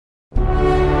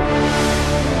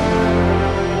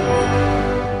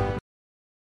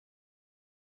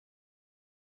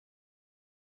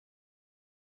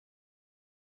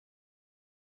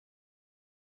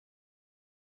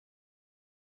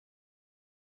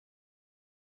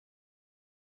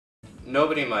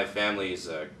Nobody in my family is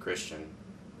a Christian.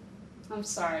 I'm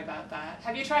sorry about that.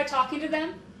 Have you tried talking to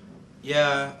them?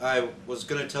 Yeah, I was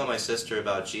gonna tell my sister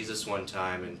about Jesus one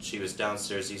time, and she was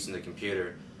downstairs using the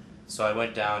computer. So I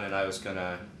went down and I was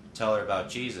gonna tell her about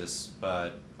Jesus,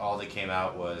 but all that came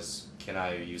out was, can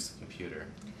I use the computer?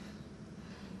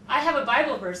 I have a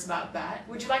Bible verse about that.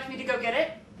 Would you like me to go get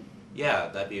it? Yeah,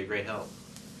 that'd be a great help.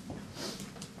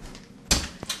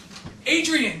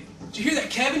 Adrian, did you hear that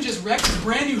Kevin just wrecked his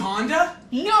brand new Honda?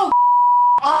 No.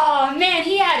 Oh man,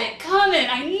 he had it coming.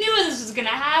 I knew this was gonna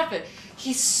happen.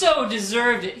 He so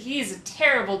deserved it. He is a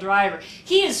terrible driver.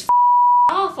 He is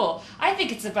awful. I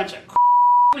think it's a bunch of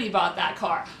when he bought that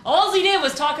car. All he did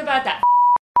was talk about that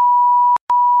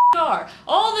car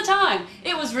all the time.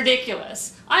 It was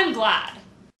ridiculous. I'm glad.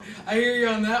 I hear you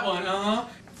on that one,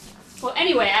 Well,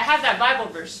 anyway, I have that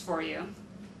Bible verse for you.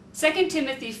 2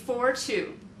 Timothy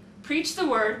 4:2. Preach the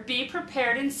word, be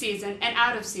prepared in season and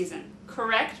out of season.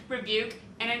 Correct, rebuke,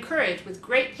 and encourage with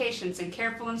great patience and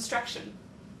careful instruction.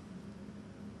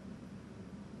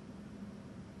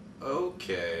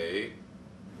 Okay.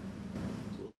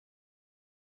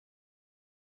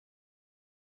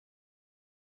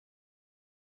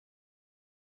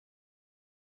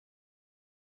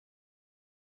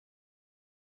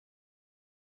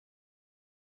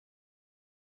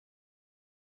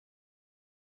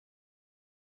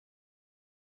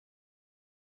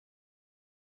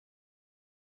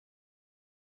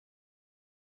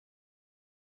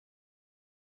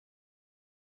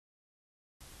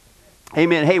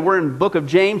 Amen. Hey, we're in the book of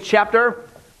James, chapter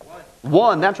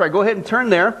 1. That's right. Go ahead and turn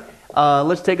there.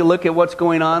 Let's take a look at what's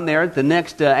going on there. The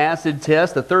next acid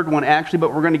test, the third one actually,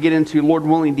 but we're going to get into, Lord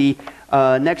willing, the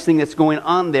next thing that's going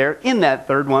on there in that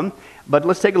third one. But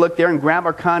let's take a look there and grab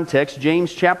our context.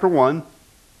 James chapter 1.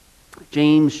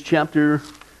 James chapter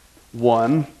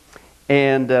 1.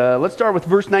 And let's start with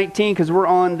verse 19 because we're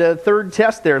on the third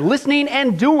test there. Listening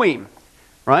and doing.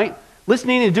 Right?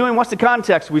 Listening and doing. What's the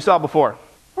context we saw before?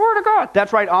 Word of God.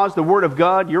 That's right, Oz, the Word of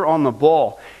God, you're on the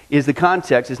ball, is the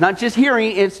context. It's not just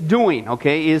hearing, it's doing,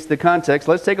 okay, is the context.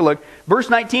 Let's take a look. Verse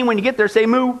 19, when you get there, say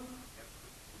moo.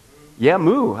 Yeah,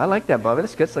 moo. I like that, Bobby.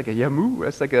 That's like a yeah, moo.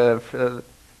 That's like a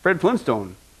Fred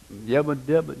Flintstone. Yeah,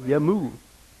 moo.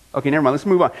 Okay, never mind. Let's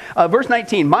move on. Verse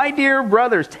 19, my dear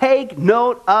brothers, take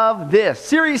note of this.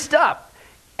 Serious stuff.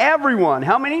 Everyone,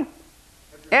 how many?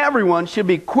 Everyone should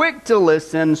be quick to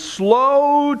listen,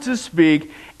 slow to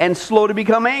speak, and slow to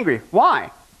become angry. Why?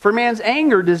 For man's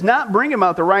anger does not bring him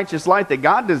out the righteous light that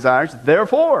God desires.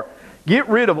 Therefore, get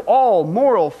rid of all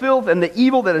moral filth and the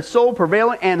evil that is so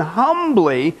prevalent, and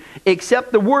humbly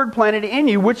accept the word planted in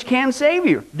you, which can save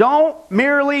you. Don't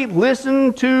merely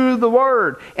listen to the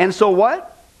word. And so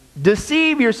what?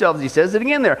 Deceive yourselves, he says it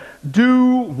again there.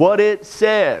 Do what it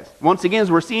says. Once again,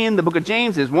 as we're seeing, the book of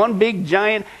James is one big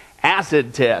giant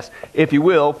acid test, if you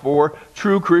will, for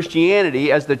true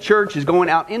Christianity as the church is going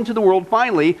out into the world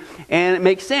finally. And it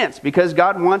makes sense because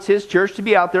God wants His church to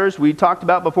be out there, as we talked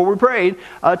about before we prayed,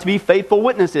 to be faithful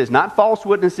witnesses, not false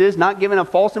witnesses, not giving a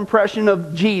false impression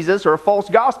of Jesus or a false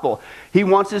gospel. He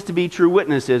wants us to be true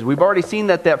witnesses. We've already seen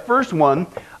that first one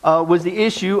was the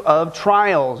issue of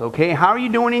trials, okay? How are you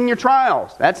doing in your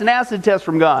trials? That's an acid test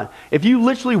from God. If you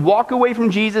literally walk away from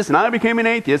Jesus and I became an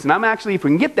atheist, and I'm actually, if we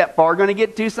can get that far, going to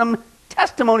get to some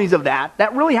testimonies of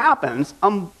that really happens,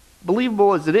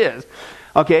 unbelievable as it is,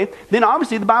 okay? Then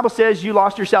obviously the Bible says you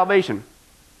lost your salvation.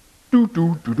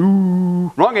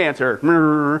 Wrong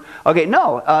answer. Okay,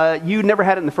 no, you never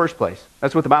had it in the first place.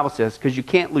 That's what the Bible says, because you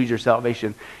can't lose your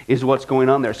salvation is what's going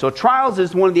on there. So trials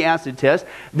is one of the acid tests.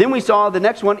 Then we saw the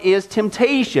next one is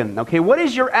temptation. Okay, what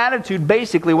is your attitude,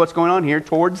 basically what's going on here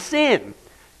towards sin?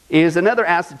 Is another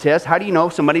acid test. How do you know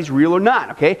if somebody's real or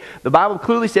not? Okay, the Bible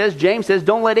clearly says, James says,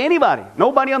 don't let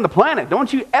nobody on the planet,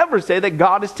 don't you ever say that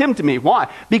God is tempting me. Why?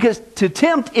 Because to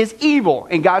tempt is evil,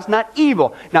 and God's not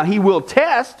evil. Now, He will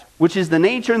test, which is the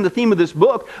nature and the theme of this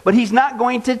book, but He's not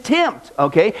going to tempt,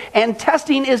 okay? And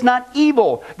testing is not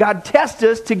evil. God tests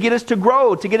us to get us to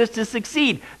grow, to get us to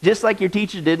succeed, just like your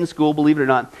teacher did in school, believe it or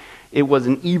not. It was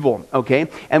an evil, okay?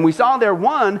 And we saw there,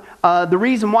 the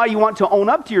reason why you want to own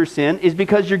up to your sin is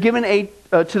because you're given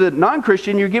to the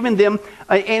non-Christian, you're giving them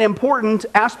an important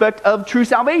aspect of true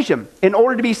salvation. In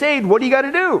order to be saved, what do you got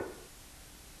to do?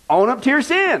 Own up to your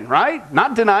sin, right?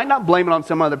 Not deny, not blame it on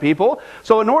some other people.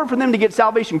 So in order for them to get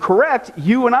salvation correct,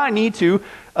 you and I need to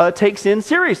take sin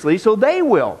seriously, so they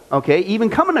will, okay? Even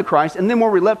coming to Christ. And then where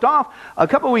we left off a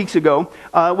couple weeks ago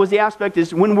was the aspect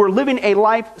is when we're living a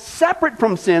life separate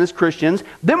from sin as Christians,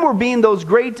 then we're being those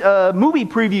great movie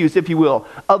previews, if you will,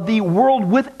 of the world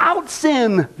without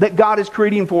sin that God is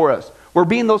creating for us. We're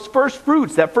being those first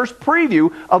fruits, that first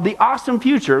preview of the awesome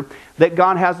future that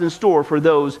God has in store for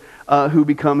those who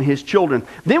become his children.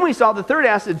 Then we saw the third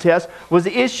acid test was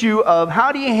the issue of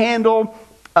how do you handle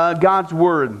God's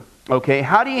word? Okay,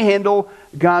 how do you handle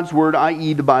God's word,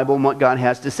 i.e. the Bible and what God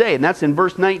has to say? And that's in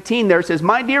verse 19 there. It says,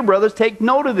 my dear brothers, take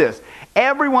note of this.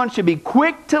 Everyone should be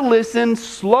quick to listen,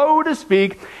 slow to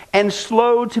speak, and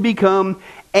slow to become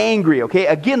angry. Okay,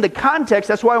 again, the context,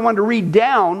 that's why I wanted to read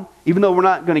down, even though we're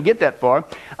not going to get that far,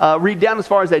 read down as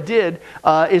far as I did,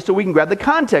 is so we can grab the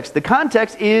context. The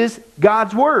context is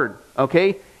God's word,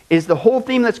 okay, is the whole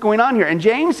theme that's going on here. And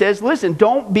James says, listen,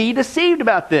 don't be deceived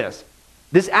about this.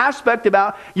 This aspect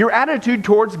about your attitude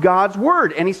towards God's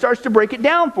word. And he starts to break it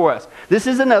down for us. This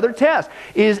is another test.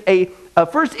 Is a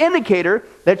first indicator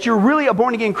that you're really a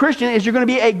born-again Christian is you're going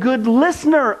to be a good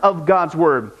listener of God's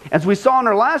word. As we saw in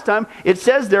our last time, it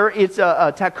says there, it's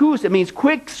takus. It means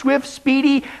quick, swift,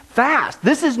 speedy, fast.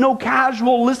 This is no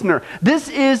casual listener. This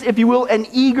is, if you will, an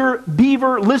eager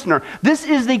beaver listener. This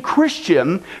is the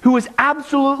Christian who is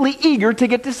absolutely eager to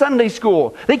get to Sunday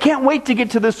school. They can't wait to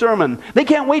get to the sermon. They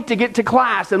can't wait to get to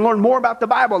class and learn more about the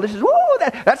Bible. This is,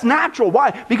 that's natural.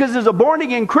 Why? Because as a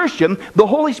born-again Christian, the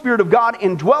Holy Spirit of God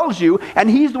indwells you, and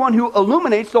he's the one who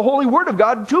illuminates the Holy Word of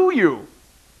God to you.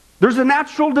 There's a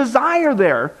natural desire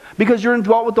there because you're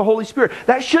indwelt with the Holy Spirit.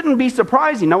 That shouldn't be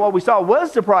surprising. Now, what we saw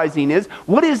was surprising is,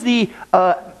 what is the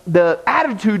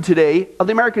attitude today of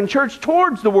the American church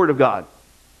towards the Word of God?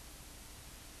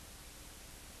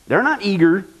 They're not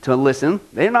eager to listen.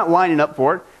 They're not lining up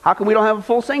for it. How come we don't have a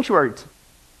full sanctuary?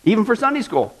 Even for Sunday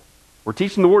school. We're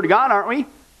teaching the Word of God, aren't we?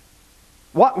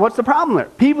 What's the problem there?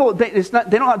 People,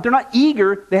 they're not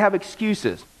eager. They have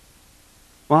excuses.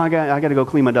 Well, I got to go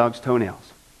clean my dog's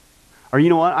toenails. Or you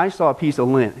know what? I saw a piece of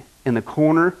lint in the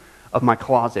corner of my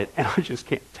closet, and I just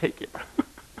can't take it.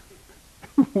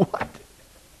 What?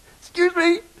 Excuse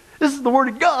me? This is the Word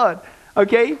of God.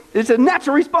 Okay? It's a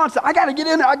natural response. I got to get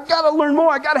in there. I got to learn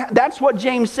more. That's what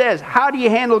James says. How do you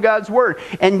handle God's Word?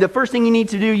 And the first thing you need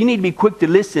to do, you need to be quick to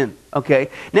listen. Okay?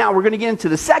 Now, we're going to get into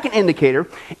the second indicator.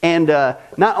 And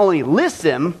not only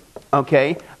listen,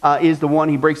 okay, is the one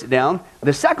he breaks it down.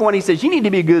 The second one, he says, you need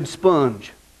to be a good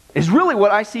sponge. Is really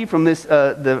what I see from this,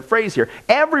 the phrase here.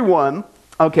 Everyone,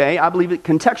 okay, I believe it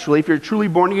contextually, if you're a truly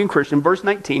born-again Christian, verse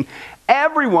 19,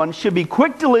 everyone should be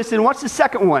quick to listen. What's the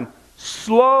second one?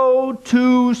 Slow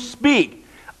to speak.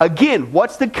 Again,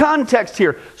 what's the context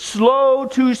here? Slow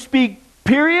to speak,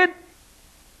 period?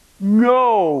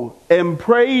 No. And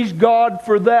praise God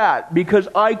for that, because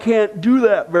I can't do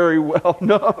that very well.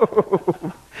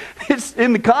 No. It's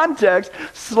in the context,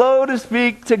 slow to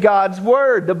speak to God's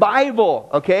Word, the Bible,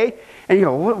 okay? And you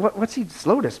go, what's he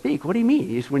slow to speak? What do you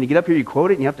mean? When you get up here, you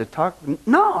quote it and you have to talk?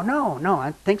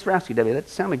 No. Thanks for asking, Debbie. That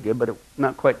sounded good, but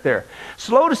not quite there.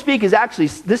 Slow to speak is actually,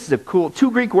 this is a cool, two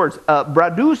Greek words,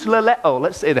 bradus leleo.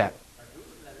 Let's say that.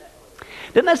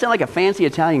 Doesn't that sound like a fancy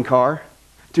Italian car?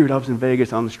 Dude, I was in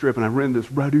Vegas on the strip and I rented this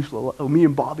bradus leleo. Me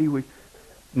and Bobby,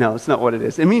 No, it's not what it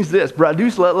is. It means this,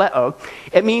 bradus leleo.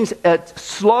 It means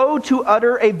slow to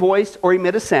utter a voice or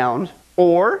emit a sound,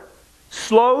 or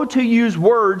slow to use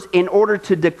words in order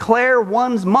to declare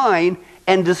one's mind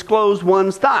and disclose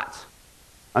one's thoughts.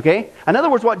 Okay? In other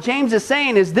words, what James is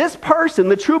saying is this person,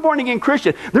 the true born-again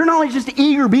Christian, they're not only just an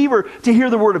eager beaver to hear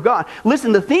the Word of God.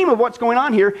 Listen, the theme of what's going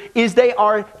on here is they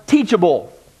are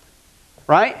teachable.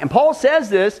 Right? And Paul says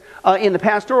this in the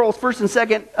pastorals, 1st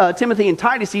and 2nd Timothy and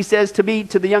Titus. He says to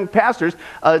the young pastors,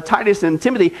 Titus and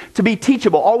Timothy, to be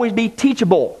teachable. Always be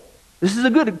teachable. This is a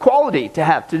good quality to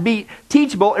have, to be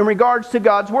teachable in regards to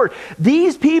God's Word.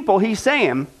 These people, he's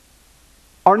saying,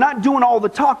 are not doing all the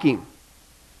talking.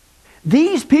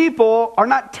 These people are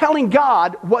not telling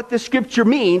God what the Scripture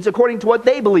means according to what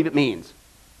they believe it means.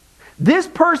 This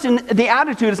person, the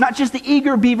attitude is not just the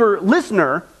eager beaver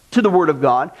listener to the Word of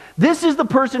God. This is the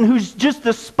person who's just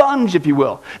the sponge, if you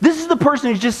will. This is the person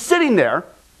who's just sitting there,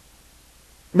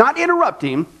 not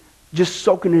interrupting, just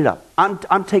soaking it up.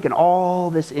 I'm taking all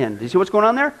this in. Do you see what's going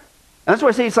on there? And that's why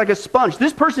I say it's like a sponge.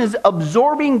 This person is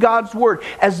absorbing God's Word.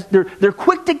 As they're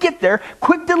quick to get there,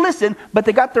 quick to listen, but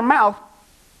they got their mouth,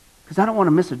 because I don't want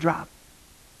to miss a drop.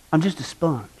 I'm just a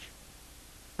sponge.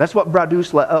 That's what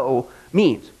bradus leo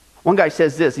means. One guy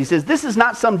says this. He says, this is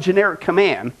not some generic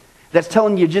command that's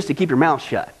telling you just to keep your mouth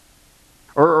shut.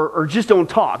 Or just don't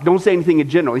talk. Don't say anything in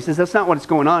general. He says that's not what's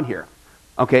going on here.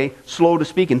 Okay? Slow to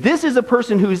speak. And this is a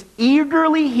person who's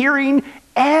eagerly hearing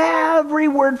every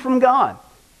word from God.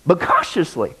 But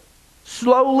cautiously,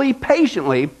 slowly,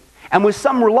 patiently, and with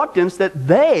some reluctance that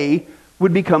they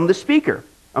would become the speaker.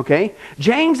 Okay?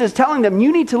 James is telling them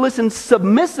you need to listen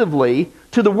submissively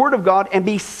to the Word of God and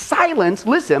be silent,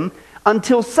 listen,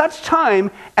 until such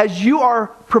time as you are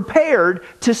prepared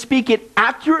to speak it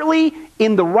accurately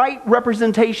in the right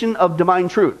representation of divine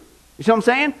truth. You see what I'm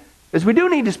saying? Because we do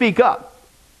need to speak up.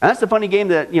 And that's the funny game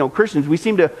that, Christians, we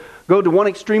seem to go to one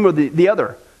extreme or the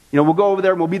other. We'll go over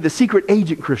there and we'll be the secret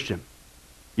agent Christian.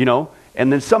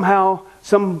 And then somehow,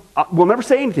 we'll never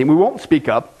say anything. We won't speak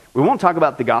up. We won't talk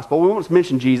about the gospel. We won't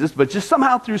mention Jesus. But just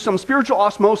somehow through some spiritual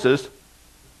osmosis,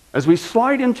 as we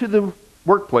slide into the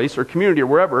workplace or community or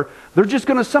wherever, they're just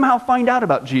going to somehow find out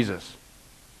about Jesus.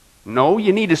 No,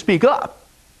 you need to speak up.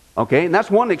 Okay? And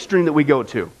that's one extreme that we go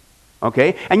to.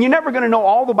 Okay? And you're never going to know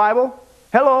all the Bible.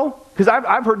 Hello? Because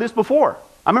I've heard this before.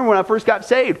 I remember when I first got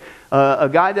saved, a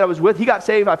guy that I was with, he got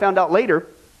saved, I found out later.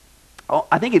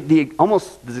 I think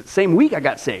almost the same week I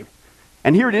got saved.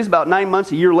 And here it is about 9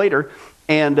 months, a year later,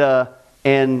 and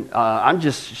I'm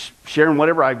just sharing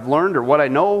whatever I've learned or what I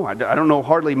know. I don't know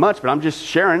hardly much, but I'm just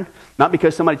sharing, not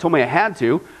because somebody told me I had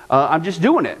to. I'm just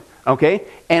doing it, okay?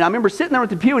 And I remember sitting there at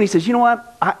the pew, and he says, you know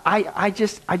what? I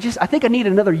think I need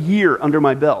another year under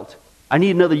my belt. I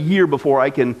need another year before I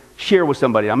can share with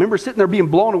somebody. I remember sitting there being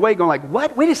blown away, going like,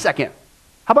 what? Wait a second.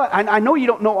 How about, I know you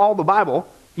don't know all the Bible.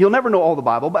 You'll never know all the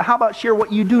Bible, but how about share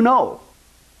what you do know?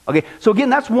 Okay, so again,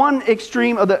 that's one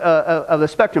extreme of the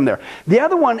spectrum there. The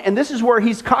other one, and this is where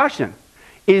he's cautioned,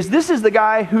 is this is the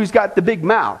guy who's got the big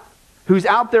mouth, who's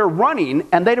out there running,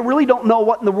 and they really don't know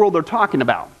what in the world they're talking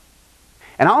about.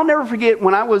 And I'll never forget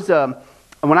when I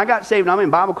got saved, and I'm in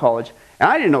Bible college, and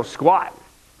I didn't know squat,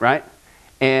 right?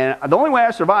 And the only way I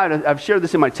survived, I've shared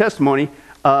this in my testimony,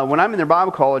 when I'm in their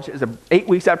Bible college, is 8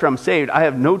 weeks after I'm saved, I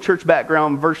have no church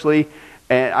background virtually,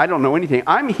 and I don't know anything.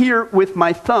 I'm here with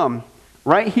my thumb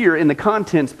right here in the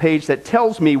contents page that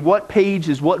tells me what page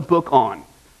is what book on.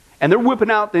 And they're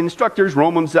whipping out the instructors,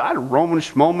 Romans, I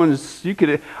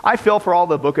fell for all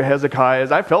the book of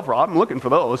Hezekiah's. I'm looking for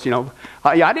those,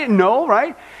 I didn't know,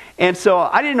 right? And so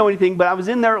I didn't know anything, but I was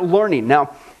in there learning.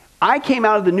 Now, I came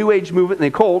out of the New Age movement in the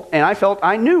occult, and I felt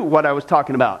I knew what I was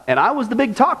talking about. And I was the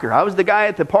big talker. I was the guy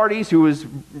at the parties who was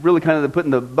really kind of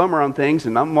putting the bummer on things,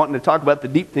 and I'm wanting to talk about the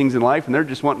deep things in life, and they're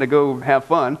just wanting to go have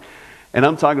fun. And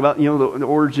I'm talking about, the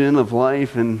origin of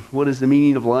life and what is the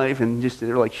meaning of life, and just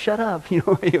they're like, shut up,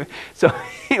 Anyway,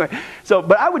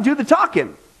 but I would do the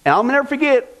talking, and I'll never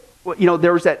forget.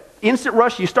 There was that instant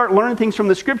rush. You start learning things from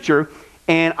the Scripture,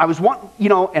 and I was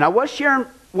and I was sharing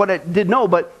what I did know,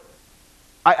 but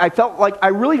I felt like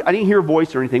I didn't hear a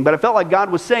voice or anything, but I felt like God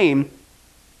was saying,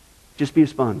 just be a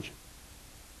sponge.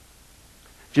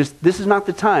 This is not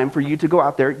the time for you to go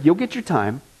out there. You'll get your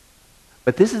time.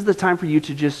 But this is the time for you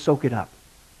to just soak it up.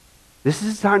 This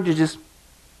is the time to just,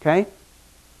 okay?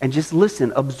 And just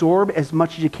listen. Absorb as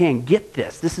much as you can. Get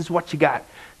this. This is what you got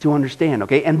to understand,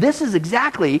 okay? And this is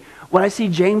exactly what I see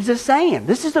James is saying.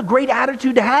 This is a great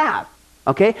attitude to have,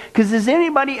 okay? Because has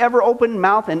anybody ever opened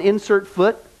mouth and insert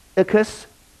foot, Icus?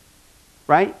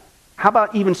 Right? How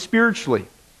about even spiritually?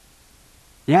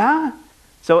 Yeah?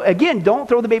 So again, don't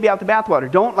throw the baby out the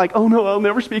bathwater. Don't oh no, I'll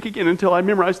never speak again until I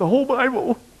memorize the whole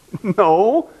Bible.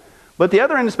 No. But the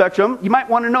other end of the spectrum, you might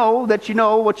want to know that you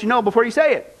know what you know before you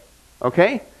say it.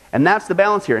 Okay? And that's the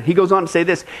balance here. He goes on to say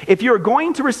this. If you're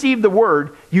going to receive the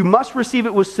word, you must receive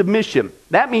it with submission.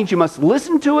 That means you must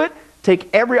listen to it,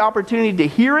 take every opportunity to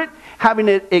hear it, having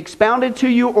it expounded to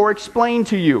you or explained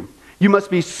to you. You must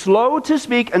be slow to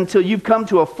speak until you've come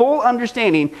to a full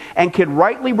understanding and can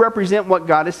rightly represent what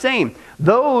God is saying.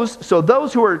 Those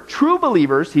who are true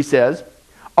believers, he says,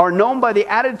 are known by the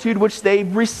attitude which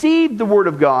they've received the word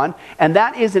of God, and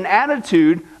that is an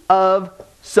attitude of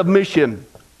submission,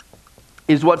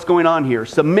 is what's going on here.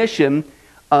 Submission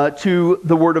to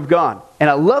the word of God. And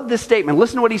I love this statement.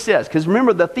 Listen to what he says, because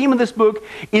remember, the theme of this book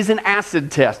is an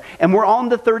acid test, and we're on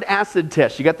the third acid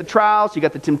test. You got the trials, you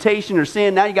got the temptation or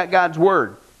sin, now you got God's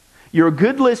word. You're a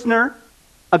good listener,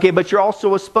 okay, but you're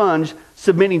also a sponge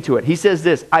submitting to it. He says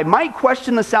this, I might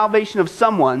question the salvation of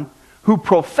someone who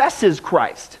professes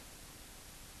Christ.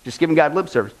 Just giving God lip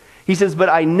service. He says, but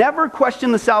I never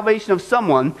question the salvation of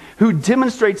someone who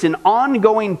demonstrates an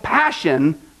ongoing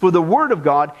passion for the word of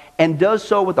God and does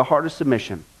so with a heart of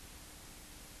submission.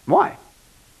 Why?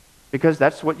 Because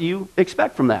that's what you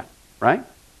expect from that, right?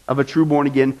 Of a true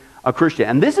born-again Christian.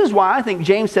 And this is why I think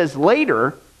James says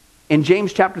later, in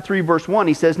James chapter 3, verse 1,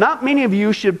 he says, not many of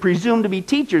you should presume to be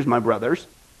teachers, my brothers,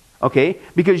 okay?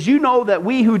 Because you know that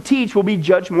we who teach will be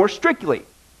judged more strictly.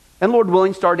 And Lord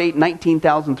willing, start date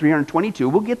 19,322.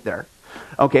 We'll get there.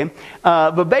 Okay?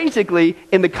 But basically,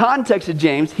 in the context of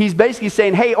James, he's basically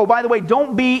saying, hey, oh, by the way,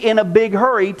 don't be in a big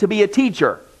hurry to be a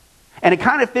teacher. And it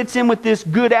kind of fits in with this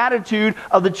good attitude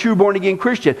of the true born-again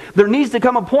Christian. There needs to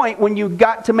come a point when you've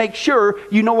got to make sure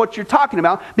you know what you're talking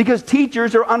about, because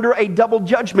teachers are under a double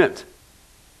judgment.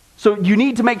 So you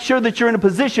need to make sure that you're in a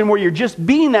position where you're just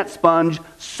being that sponge,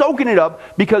 soaking it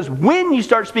up, because when you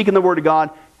start speaking the Word of God,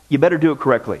 you better do it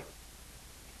correctly,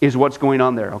 is what's going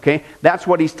on there, okay? That's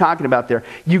what he's talking about there.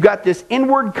 You got this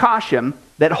inward caution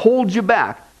that holds you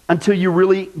back until you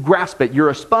really grasp it. You're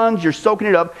a sponge, you're soaking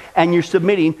it up, and you're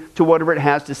submitting to whatever it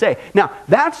has to say. Now,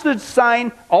 that's the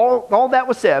sign, all that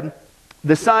was said,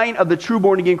 the sign of the true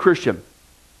born-again Christian.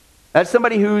 That's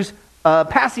somebody who's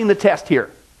passing the test here,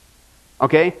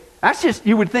 okay? That's just,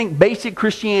 you would think, basic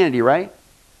Christianity, right?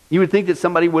 You would think that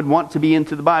somebody would want to be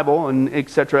into the Bible and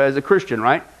etc. as a Christian,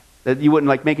 right? That you wouldn't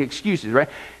like make excuses, right?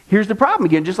 Here's the problem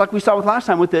again, just like we saw with last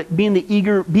time with being the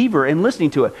eager beaver and listening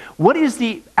to it. What is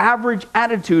the average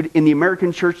attitude in the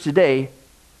American church today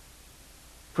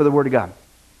for the Word of God?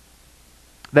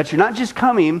 That you're not just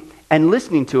coming and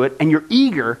listening to it and you're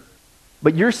eager,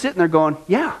 but you're sitting there going,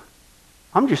 yeah,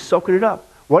 I'm just soaking it up.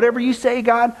 Whatever you say,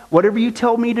 God, whatever you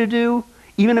tell me to do,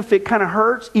 even if it kind of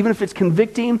hurts, even if it's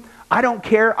convicting, I don't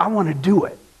care, I want to do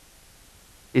it.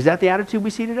 Is that the attitude we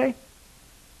see today?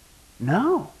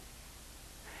 No.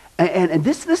 And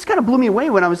this kind of blew me away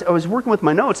when I was working with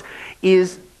my notes,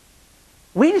 is,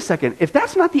 wait a second, if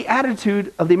that's not the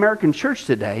attitude of the American church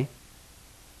today,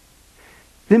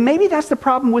 then maybe that's the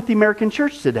problem with the American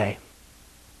church today.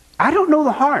 I don't know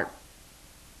the heart.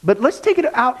 But let's take it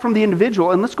out from the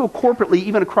individual and let's go corporately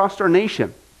even across our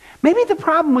nation. Maybe the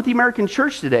problem with the American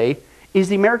church today is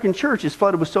the American church is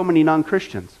flooded with so many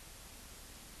non-Christians.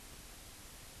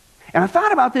 And I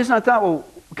thought about this and I thought, well,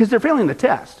 because they're failing the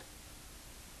test.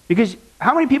 Because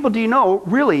how many people do you know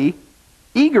really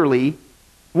eagerly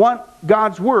want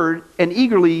God's Word and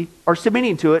eagerly are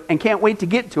submitting to it and can't wait to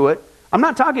get to it? I'm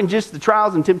not talking just the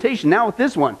trials and temptation. Now with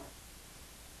this one,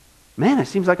 man, it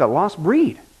seems like a lost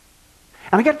breed.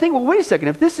 And I got to think, well, wait a second.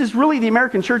 If this is really the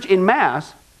American church in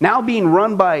mass, now being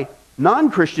run by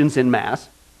non-Christians in mass,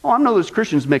 I know there's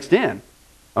Christians mixed in.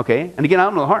 Okay? And again, I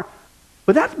don't know the heart.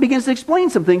 But that begins to explain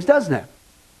some things, doesn't it?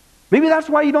 Maybe that's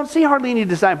why you don't see hardly any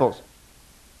disciples.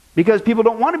 Because people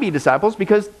don't want to be disciples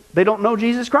because they don't know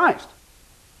Jesus Christ.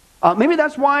 Maybe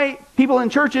that's why people in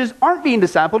churches aren't being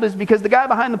discipled, is because the guy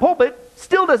behind the pulpit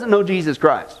still doesn't know Jesus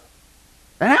Christ.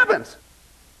 That happens.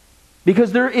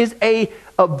 Because there is a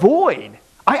void.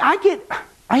 I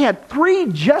had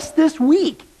 3 just this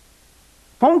week.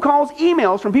 Phone calls,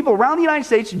 emails from people around the United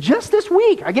States just this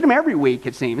week. I get them every week,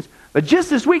 it seems. But just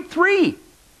this week, 3.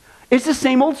 It's the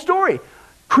same old story.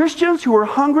 Christians who are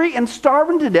hungry and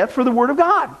starving to death for the Word of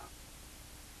God.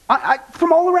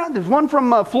 From all around. There's one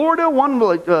from Florida. One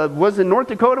was in North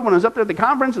Dakota when I was up there at the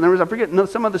conference. And there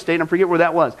was, some other state. I forget where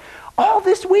that was. All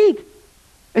this week.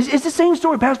 It's the same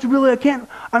story. Pastor Billy,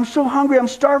 I'm so hungry. I'm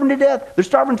starving to death. They're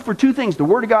starving for 2 things. The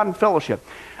Word of God and fellowship.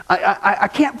 I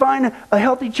can't find a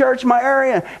healthy church in my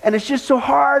area. And it's just so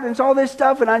hard. And it's all this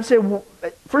stuff. And I'd say, well,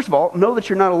 first of all, know that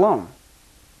you're not alone.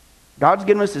 God's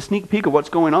given us a sneak peek of what's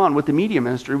going on with the media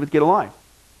ministry with Get Alive.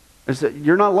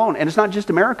 You're not alone. And it's not just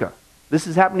America. This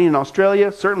is happening in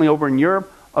Australia, certainly over in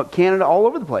Europe, Canada, all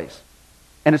over the place.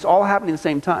 And it's all happening at the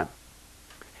same time.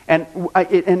 And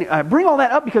I bring all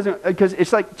that up because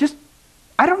it's like, just,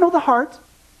 I don't know the heart,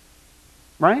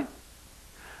 right?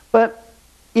 But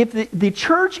if the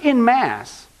church in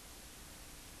mass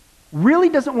really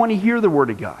doesn't want to hear the Word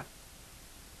of God,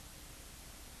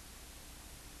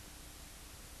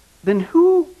 then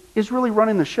who is really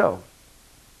running the show?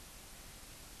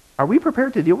 Are we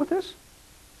prepared to deal with this?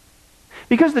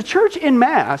 Because the church in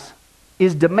mass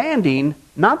is demanding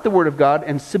not the Word of God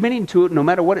and submitting to it no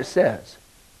matter what it says.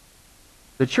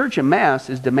 The church in mass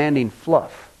is demanding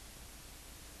fluff.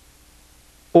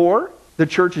 Or the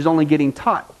church is only getting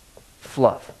taught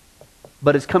fluff.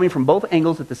 But it's coming from both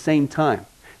angles at the same time.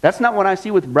 That's not what I see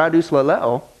with Bradus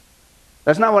Laleo.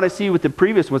 That's not what I see with the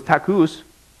previous with Takus.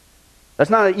 That's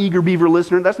not an eager beaver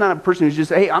listener. That's not a person who's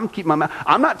just, hey, I'm keeping my mouth.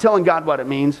 I'm not telling God what it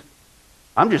means.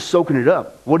 I'm just soaking it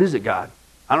up. What is it, God?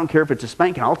 I don't care if it's a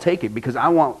spanking. I'll take it because I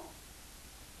want.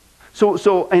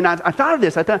 And I thought of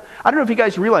this. I don't know if you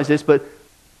guys realize this, but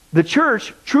the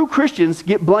church, true Christians,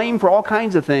 get blamed for all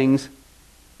kinds of things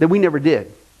that we never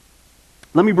did.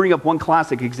 Let me bring up one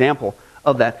classic example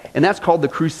of that, and that's called the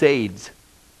Crusades,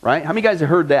 right? How many guys have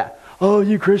heard that? Oh,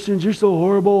 you Christians, you're so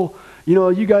horrible. You know,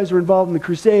 you guys were involved in the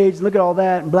Crusades, and look at all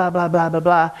that, and blah, blah, blah, blah,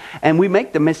 blah. And we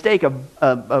make the mistake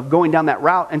of going down that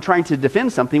route and trying to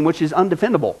defend something which is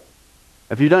undefendable.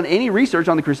 If you've done any research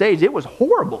on the Crusades, it was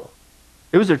horrible.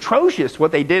 It was atrocious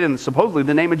what they did in supposedly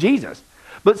the name of Jesus.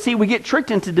 But see, we get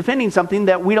tricked into defending something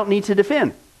that we don't need to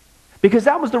defend. because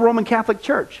that was the Roman Catholic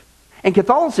Church. And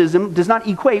Catholicism does not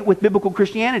equate with biblical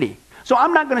Christianity. So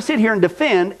I'm not going to sit here and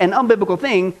defend an unbiblical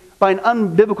thing by an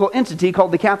unbiblical entity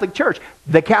called the Catholic Church.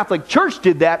 The Catholic Church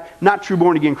did that, not true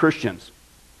born-again Christians.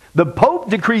 The Pope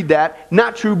decreed that,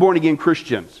 not true born-again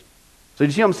Christians. So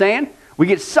you see what I'm saying? We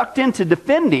get sucked into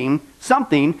defending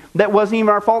something that wasn't even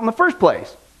our fault in the first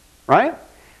place. Right?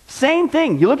 Same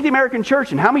thing. You look at the American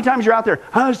church, and how many times you're out there,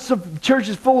 the church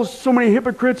is full of so many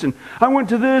hypocrites, and I went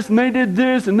to this, and they did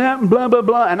this, and that, and blah, blah,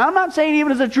 blah. And I'm not saying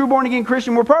even as a true born-again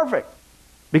Christian we're perfect.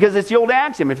 Because it's the old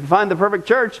axiom, if you find the perfect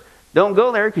church, don't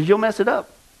go there because you'll mess it up.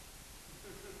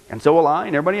 And so will I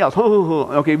and everybody else.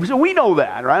 Okay, so we know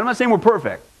that, right? I'm not saying we're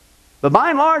perfect. But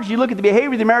by and large, you look at the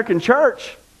behavior of the American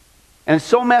church, and it's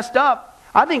so messed up.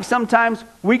 I think sometimes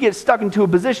we get stuck into a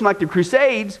position like the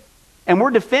Crusades, and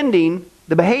we're defending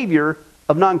the behavior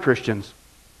of non-Christians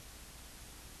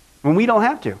when we don't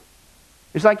have to.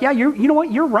 It's like, yeah, you know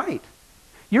what? You're right.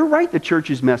 You're right, the church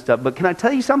is messed up. But can I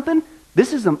tell you something?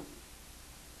 This is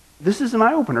an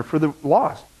eye-opener for the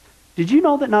lost. Did you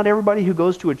know that not everybody who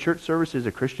goes to a church service is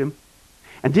a Christian?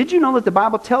 And did you know that the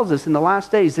Bible tells us in the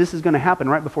last days this is going to happen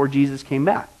right before Jesus came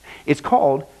back? It's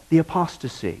called the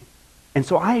apostasy. And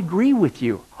so I agree with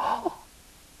you. Oh,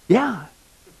 yeah.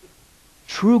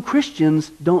 True Christians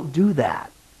don't do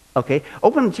that. Okay?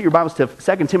 Open to your Bibles to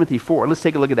 2 Timothy 4. Let's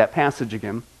take a look at that passage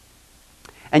again.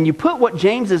 And you put what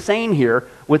James is saying here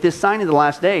with this sign of the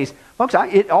last days. Folks,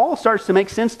 it all starts to make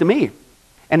sense to me.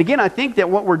 And again, I think that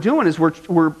what we're doing is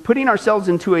we're putting ourselves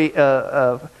into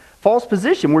a false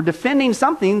position. We're defending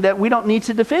something that we don't need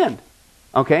to defend.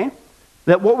 Okay?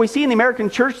 That what we see in the American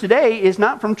church today is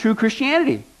not from true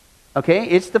Christianity. Okay?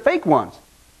 It's the fake ones.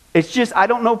 It's just, I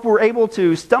don't know if we're able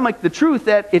to stomach the truth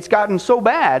that it's gotten so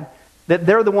bad that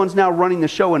they're the ones now running the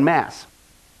show en masse.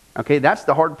 Okay? That's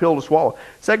the hard pill to swallow.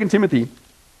 2 Timothy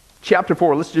chapter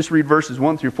 4. Let's just read verses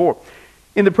 1 through 4.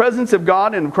 In the presence of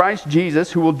God and of Christ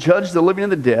Jesus, who will judge the living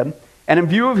and the dead, and in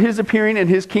view of his appearing in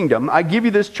his kingdom, I give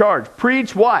you this charge.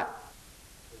 Preach what?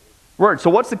 Word. So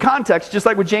what's the context? Just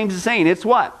like what James is saying. It's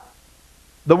what?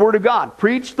 The Word of God.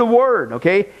 Preach the Word,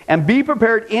 okay? And be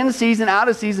prepared in season, out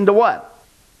of season to what?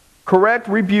 Correct,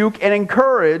 rebuke, and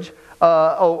encourage.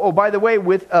 By the way,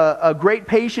 with a great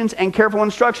patience and careful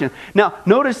instruction. Now,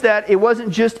 notice that it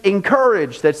wasn't just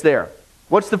encourage that's there.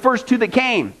 What's the first two that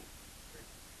came?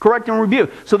 Correct and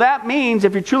rebuke. So that means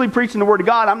if you're truly preaching the Word of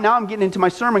God, I'm getting into my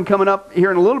sermon coming up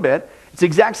here in a little bit. It's the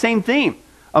exact same theme.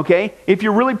 Okay? If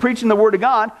you're really preaching the Word of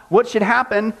God, what should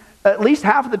happen at least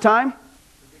half of the time?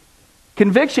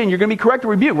 Conviction. You're going to be correct and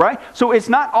rebuke, right? So it's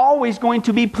not always going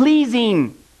to be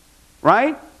pleasing.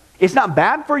 Right? It's not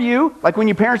bad for you. Like when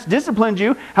your parents disciplined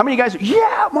you. How many guys,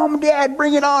 yeah, Mom and Dad,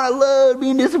 bring it on. I love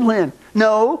being disciplined.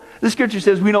 No. The Scripture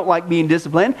says we don't like being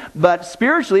disciplined. But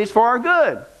spiritually, it's for our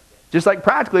good. Just like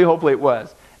practically, hopefully it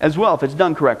was as well, if it's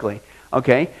done correctly.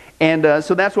 Okay? And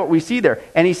so that's what we see there.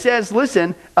 And he says,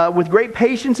 listen, with great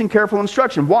patience and careful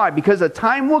instruction. Why? Because a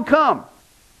time will come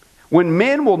when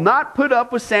men will not put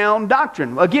up with sound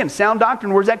doctrine. Again, sound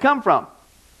doctrine, where does that come from?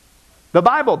 The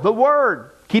Bible, the Word.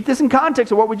 Keep this in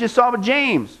context of what we just saw with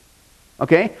James.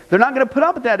 Okay? They're not going to put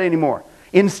up with that anymore.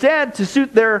 Instead, to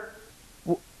suit their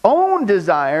own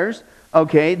desires,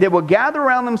 okay, they will gather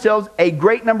around themselves a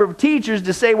great number of teachers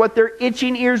to say what their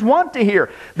itching ears want to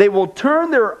hear. They will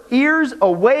turn their ears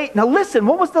away. Now listen,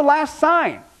 what was the last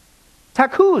sign?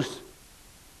 Takus.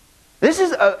 This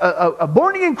is a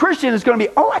born-again Christian is going to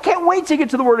be, I can't wait to get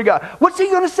to the Word of God. What's he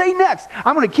going to say next?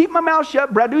 I'm going to keep my mouth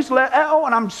shut,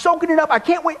 and I'm soaking it up. I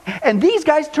can't wait. And these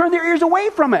guys turn their ears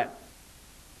away from it.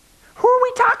 Who are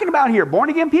we talking about here?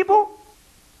 Born-again people?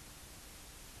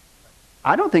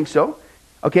 I don't think so.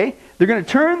 Okay? They're going to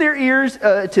turn their ears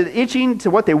to the itching,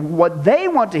 to what they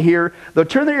want to hear. They'll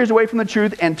turn their ears away from the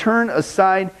truth and turn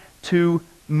aside to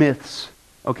myths.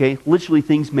 Okay? Literally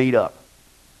things made up.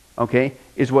 Okay?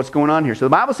 Is what's going on here. So the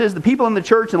Bible says the people in the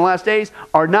church in the last days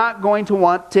are not going to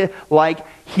want to like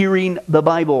hearing the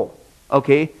Bible.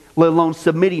 Okay? Let alone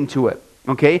submitting to it.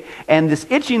 Okay? And this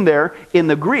itching there in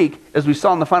the Greek, as we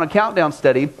saw in the final countdown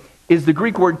study, is the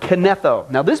Greek word kinetho.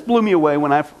 Now this blew me away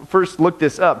when I first looked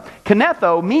this up.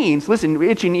 Kinetho means, listen,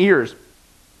 itching ears.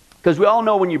 Because we all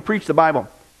know when you preach the Bible,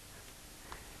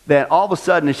 that all of a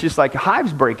sudden it's just like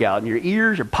hives break out and your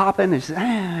ears are popping. It's,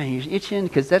 you're itching,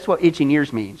 because that's what itching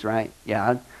ears means, right?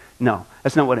 Yeah, no,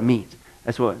 that's not what it means.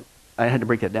 That's what, I had to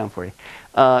break that down for you.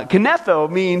 Kinetho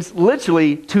means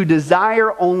literally to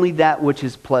desire only that which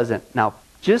is pleasant. Now,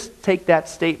 just take that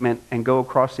statement and go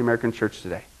across the American church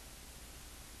today.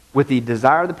 With the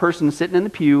desire of the person sitting in the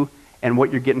pew and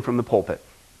what you're getting from the pulpit.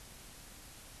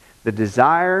 The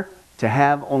desire to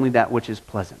have only that which is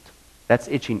pleasant. That's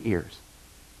itching ears.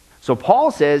 So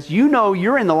Paul says, you know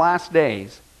you're in the last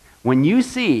days when you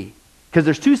see, because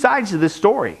there's two sides to this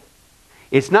story.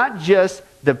 It's not just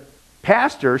the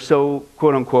pastor, so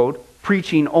quote unquote,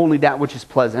 preaching only that which is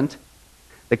pleasant.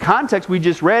 The context we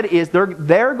just read is they're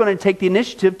going to take the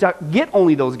initiative to get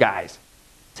only those guys,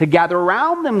 to gather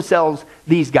around themselves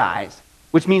these guys,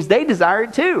 which means they desire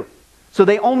it too. So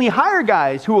they only hire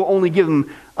guys who will only give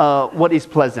them what is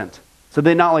pleasant. So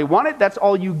they not only want it, that's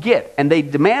all you get. And they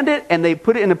demand it, and they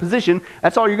put it in a position,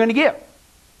 that's all you're going to get.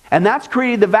 And that's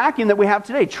created the vacuum that we have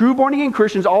today. True born-again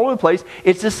Christians all over the place,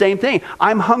 it's the same thing.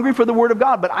 I'm hungry for the Word of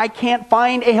God, but I can't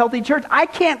find a healthy church. I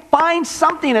can't find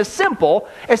something as simple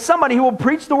as somebody who will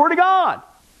preach the Word of God.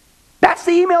 That's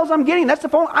the emails I'm getting. That's the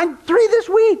phone. I'm 3 this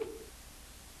week.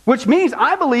 Which means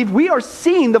I believe we are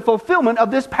seeing the fulfillment of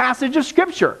this passage of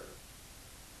Scripture.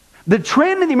 The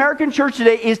trend in the American church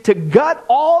today is to gut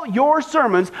all your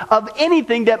sermons of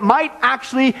anything that might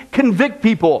actually convict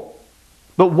people.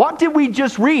 But what did we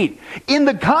just read? In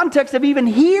the context of even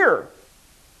here,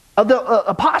 of the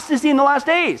apostasy in the last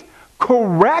days.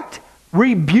 Correct,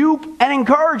 rebuke, and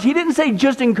encourage. He didn't say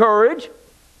just encourage.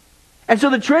 And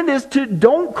so the trend is to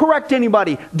don't correct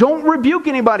anybody. Don't rebuke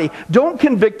anybody. Don't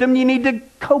convict them. You need to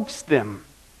coax them.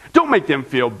 Don't make them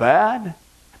feel bad.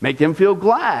 Make them feel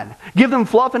glad. Give them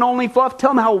fluff and only fluff.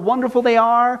 Tell them how wonderful they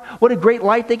are, what a great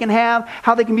life they can have,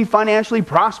 how they can be financially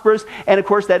prosperous, and of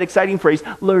course that exciting phrase,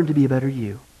 learn to be a better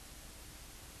you.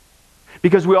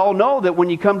 Because we all know that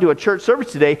when you come to a church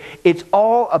service today, it's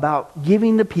all about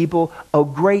giving the people a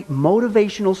great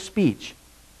motivational speech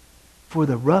for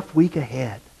the rough week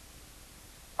ahead.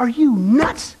 Are you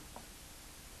nuts?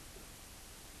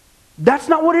 That's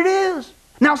not what it is.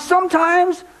 Now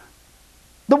sometimes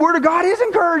the Word of God is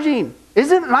encouraging.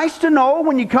 Isn't it nice to know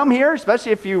when you come here,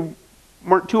 especially if you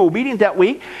weren't too obedient that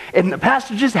week, and the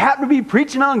pastor just happened to be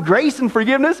preaching on grace and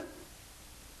forgiveness?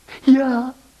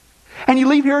 Yeah. And you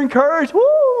leave here encouraged.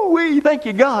 Woo-wee, thank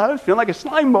you, God. I feel like a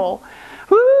slime ball.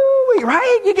 Woo-wee,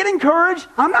 right? You get encouraged.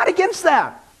 I'm not against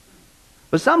that.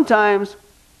 But sometimes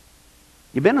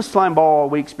you've been a slime ball all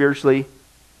week spiritually,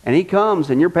 and he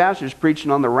comes and your pastor's preaching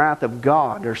on the wrath of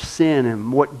God or sin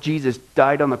and what Jesus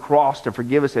died on the cross to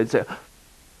forgive us.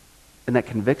 And that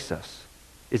convicts us.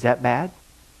 Is that bad?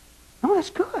 No,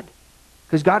 that's good.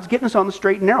 Because God's getting us on the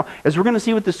straight and narrow. As we're going to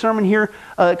see with the sermon here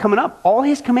coming up, all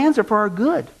his commands are for our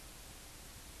good.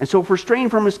 And so if we're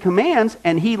straying from his commands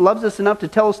and he loves us enough to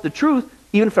tell us the truth,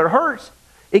 even if it hurts,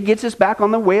 it gets us back on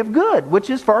the way of good,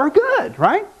 which is for our good,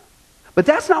 right? But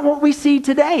that's not what we see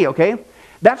today, okay?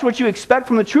 That's what you expect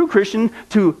from the true Christian,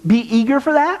 to be eager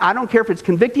for that. I don't care if it's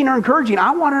convicting or encouraging. I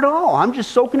want it all. I'm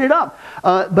just soaking it up.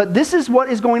 But this is what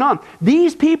is going on.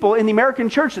 These people in the American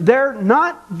church, they're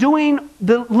not doing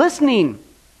the listening.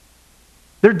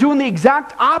 They're doing the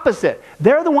exact opposite.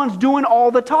 They're the ones doing all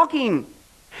the talking.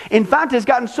 In fact, it's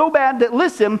gotten so bad that,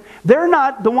 listen, they're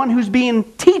not the one who's being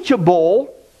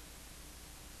teachable.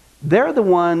 They're the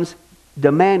ones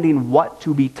demanding what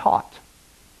to be taught.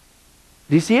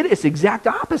 Do you see it? It's the exact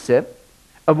opposite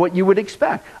of what you would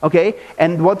expect, okay?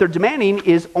 And what they're demanding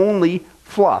is only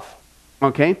fluff,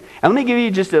 okay? And let me give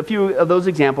you just a few of those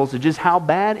examples of just how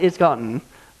bad it's gotten.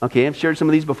 Okay, I've shared some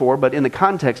of these before, but in the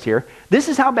context here, this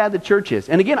is how bad the church is.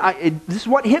 And again, this is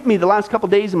what hit me the last couple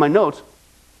days in my notes.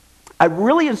 I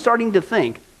really am starting to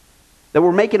think that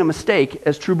we're making a mistake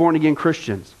as true born-again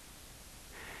Christians.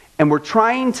 And we're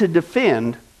trying to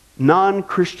defend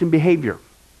non-Christian behavior.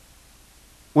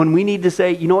 When we need to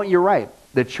say, you know what, you're right.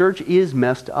 The church is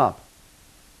messed up.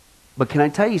 But can I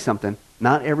tell you something?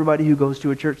 Not everybody who goes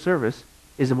to a church service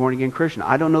is a born-again Christian.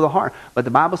 I don't know the heart. But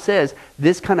the Bible says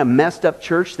this kind of messed up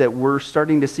church that we're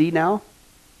starting to see now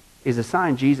is a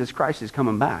sign Jesus Christ is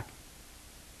coming back.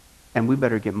 And we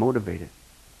better get motivated.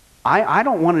 I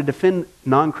don't want to defend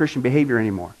non-Christian behavior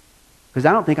anymore. Because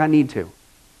I don't think I need to.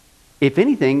 If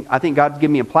anything, I think God's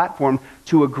given me a platform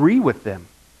to agree with them.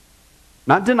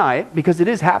 Not deny it, because it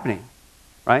is happening,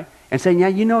 right? And saying, yeah,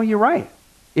 you know, you're right.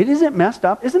 It isn't messed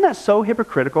up. Isn't that so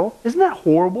hypocritical? Isn't that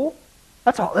horrible?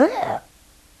 That's all. Ugh.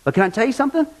 But can I tell you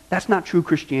something? That's not true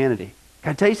Christianity.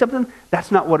 Can I tell you something?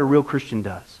 That's not what a real Christian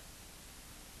does.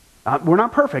 We're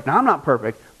not perfect. Now, I'm not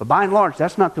perfect. But by and large,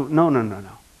 that's not the... No.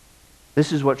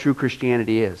 This is what true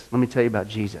Christianity is. Let me tell you about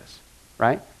Jesus,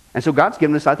 right? And so God's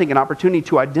given us, I think, an opportunity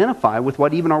to identify with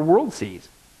what even our world sees.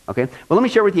 Okay? Well, let me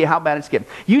share with you how bad it's getting.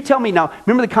 You tell me now,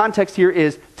 remember the context here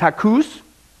is takus,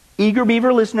 eager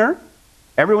beaver listener.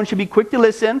 Everyone should be quick to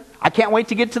listen. I can't wait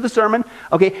to get to the sermon.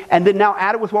 Okay, and then now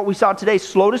add it with what we saw today.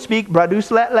 Slow to speak,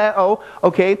 bradus let leo.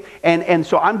 Okay, and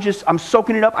so I'm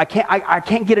soaking it up. I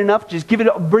can't get enough. Just give it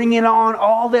up, bring it on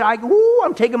all that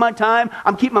I'm taking my time.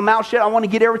 I'm keeping my mouth shut. I want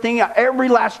to get everything out, every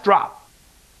last drop.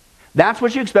 That's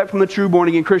what you expect from the true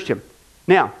born-again Christian.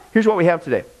 Now, here's what we have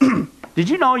today. Did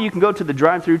you know you can go to the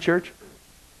drive-through church?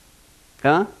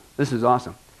 Huh? This is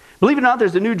awesome. Believe it or not,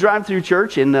 there's a new drive-through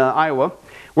church in Iowa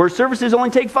where services only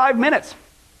take 5 minutes.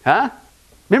 Huh?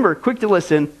 Remember, quick to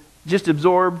listen, just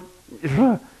absorb.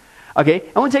 Okay,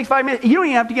 it only takes 5 minutes. You don't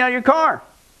even have to get out of your car,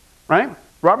 right?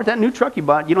 Robert, that new truck you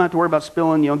bought, you don't have to worry about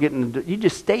spilling, you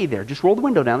just stay there. Just roll the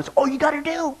window down. That's all you got to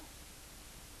do.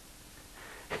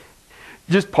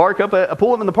 Just pull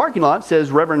up in the parking lot,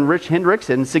 says Reverend Rich Hendricks,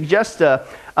 and suggests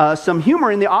some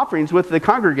humor in the offerings with the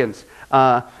congregants.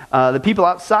 The people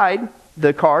outside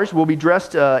the cars will be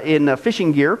dressed in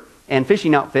fishing gear and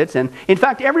fishing outfits, and in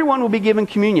fact, everyone will be given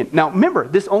communion. Now, remember,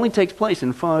 this only takes place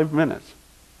in 5 minutes.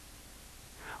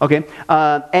 Okay,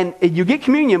 and you get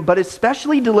communion, but it's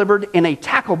specially delivered in a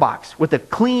tackle box with a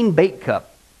clean bait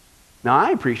cup. Now,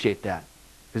 I appreciate that,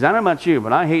 because I don't know about you,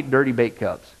 but I hate dirty bait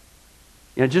cups.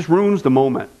 It just ruins the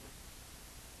moment.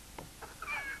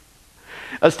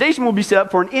 A station will be set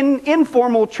up for an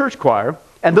informal church choir,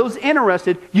 and those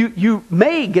interested, you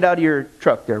may get out of your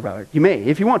truck there, Robert. You may,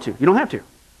 if you want to. You don't have to.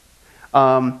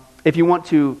 If you want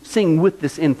to sing with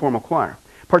this informal choir.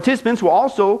 Participants will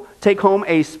also take home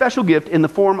a special gift in the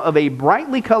form of a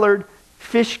brightly colored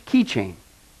fish keychain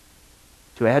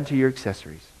to add to your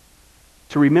accessories.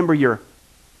 To remember your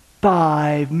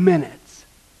 5 minutes.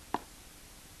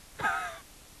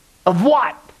 Of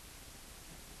what?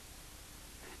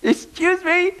 Excuse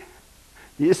me?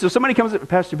 So somebody comes up to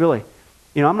Pastor Billy.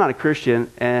 I'm not a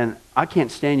Christian, and I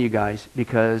can't stand you guys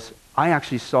because I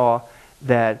actually saw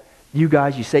that you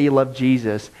guys, you say you love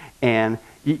Jesus, and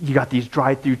you got these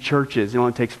drive-through churches. It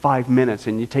only takes 5 minutes,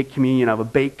 and you take communion out of a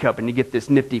bait cup, and you get this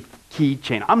nifty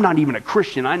keychain. I'm not even a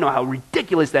Christian. I know how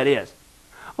ridiculous that is.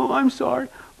 Oh, I'm sorry.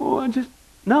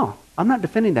 No, I'm not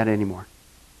defending that anymore.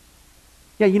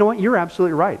 Yeah, you know what? You're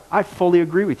absolutely right. I fully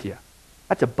agree with you.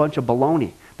 That's a bunch of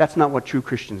baloney. That's not what true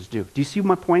Christians do. Do you see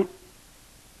my point?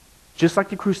 Just like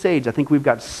the Crusades, I think we've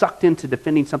got sucked into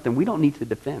defending something we don't need to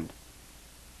defend.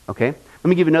 Okay? Let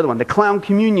me give you another one. The Clown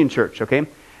Communion Church, okay?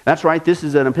 That's right. This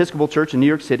is an Episcopal church in New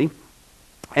York City.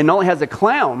 And not only has a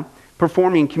clown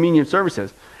performing communion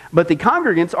services, but the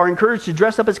congregants are encouraged to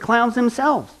dress up as clowns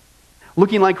themselves.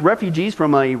 Looking like refugees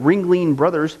from a Ringling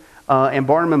Brothers and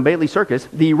Barnum and Bailey circus,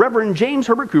 the Reverend James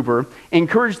Herbert Cooper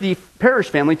encouraged the parish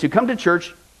family to come to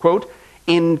church, quote,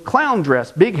 in clown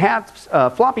dress, big hats,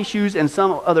 floppy shoes, and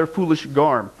some other foolish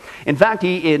garb. In fact,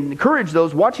 he encouraged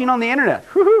those watching on the internet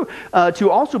to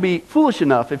also be foolish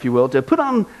enough, if you will, to put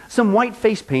on some white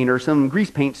face paint or some grease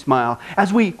paint smile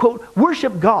as we, quote,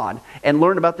 worship God and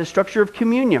learn about the structure of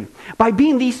communion by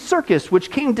being the circus which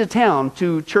came to town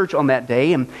to church on that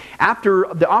day. And after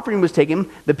the offering was taken,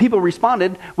 the people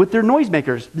responded with their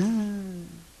noisemakers.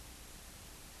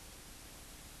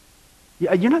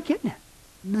 You're not getting it.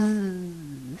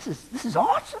 This is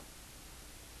awesome.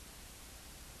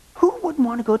 Who wouldn't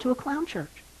want to go to a clown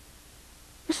church?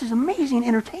 This is amazing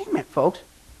entertainment, folks.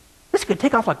 This could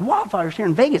take off like wildfires here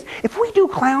in Vegas. If we do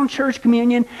clown church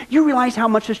communion, you realize how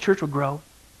much this church would grow.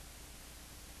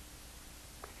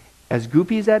 As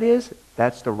goofy as that is,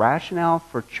 that's the rationale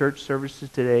for church services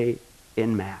today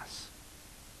en masse.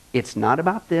 It's not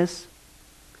about this.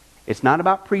 It's not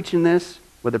about preaching this,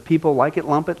 whether people like it,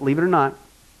 lump it, leave it or not.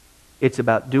 It's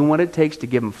about doing what it takes to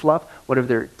give them fluff, whatever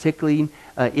they're tickling,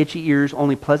 itchy ears,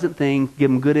 only pleasant thing, give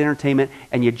them good entertainment,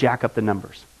 and you jack up the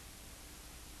numbers.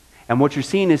 And what you're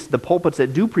seeing is the pulpits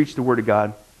that do preach the Word of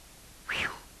God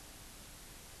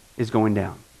is going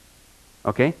down.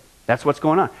 Okay? That's what's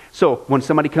going on. So when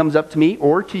somebody comes up to me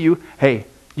or to you, hey,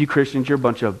 you Christians, you're a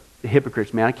bunch of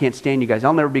hypocrites, man. I can't stand you guys.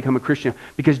 I'll never become a Christian.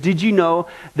 Because did you know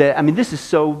that, this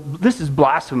is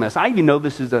blasphemous. I even know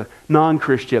this is a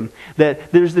non-Christian.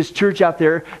 That there's this church out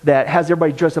there that has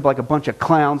everybody dressed up like a bunch of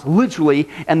clowns, literally,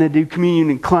 and they do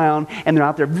communion in clown, and they're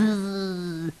out there.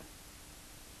 And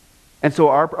so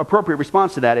our appropriate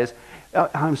response to that is,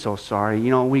 I'm so sorry.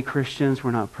 We Christians,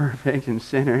 we're not perfect and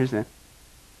sinners. And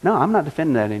no, I'm not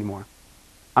defending that anymore.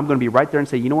 I'm going to be right there and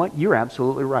say, you know what? You're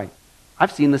absolutely right.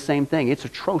 I've seen the same thing. It's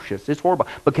atrocious. It's horrible.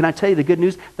 But can I tell you the good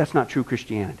news? That's not true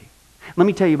Christianity. Let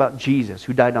me tell you about Jesus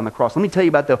who died on the cross. Let me tell you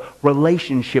about the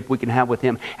relationship we can have with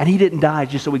him. And he didn't die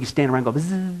just so we can stand around and go,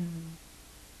 bzzz.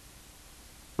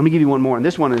 Let me give you one more. And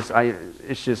this one is,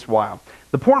 it's just wild.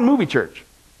 The Porn Movie Church.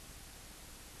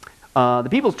 The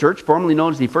People's Church, formerly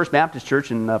known as the First Baptist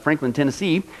Church in Franklin,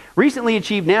 Tennessee, recently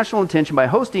achieved national attention by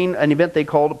hosting an event they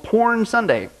called Porn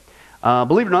Sunday.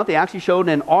 Believe it or not, they actually showed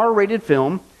an R-rated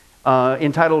film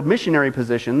entitled Missionary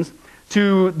Positions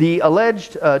to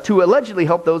allegedly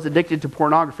help those addicted to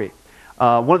pornography.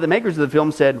 One of the makers of the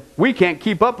film said, "We can't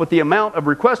keep up with the amount of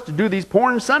requests to do these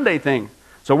Porn Sunday things,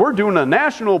 so we're doing a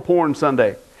national Porn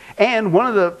Sunday." And one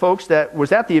of the folks that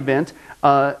was at the event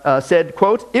said,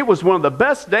 quote, "It was one of the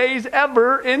best days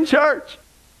ever in church."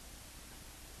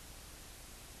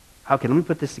 Okay, let me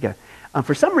put this together.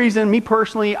 For some reason, me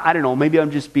personally, I don't know, maybe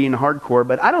I'm just being hardcore,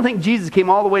 but I don't think Jesus came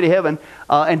all the way to heaven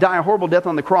and died a horrible death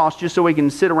on the cross just so we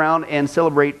can sit around and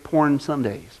celebrate Porn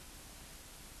Sundays.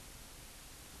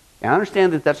 And I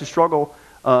understand that that's a struggle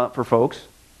for folks,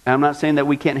 and I'm not saying that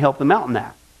we can't help them out in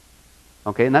that.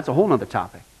 Okay, and that's a whole other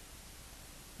topic.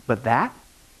 But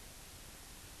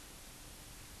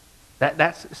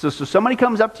so somebody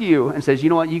comes up to you and says, "You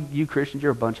know what, you Christians,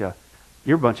 you're a bunch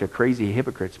of crazy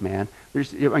hypocrites, man.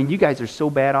 You guys are so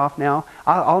bad off now.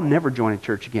 I'll never join a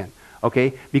church again,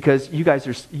 okay? Because you guys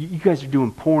are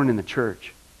doing porn in the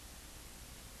church."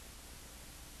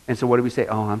 And so what do we say?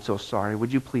 "Oh, I'm so sorry.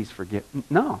 Would you please forget?"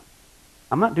 No,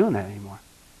 I'm not doing that anymore.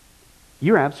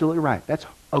 You're absolutely right. That's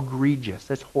egregious.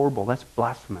 That's horrible. That's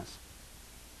blasphemous.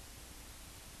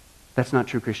 That's not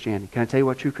true Christianity. Can I tell you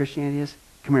what true Christianity is?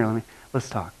 Come here, let's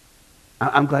talk.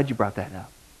 I'm glad you brought that up.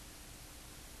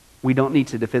 We don't need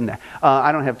to defend that.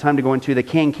 I don't have time to go into the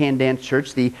can dance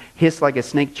church, the hiss like a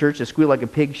snake church, the squeal like a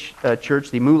pig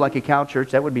church, the moo like a cow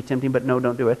church. That would be tempting, but no,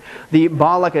 don't do it. The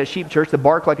baa like a sheep church, the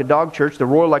bark like a dog church, the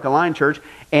roar like a lion church,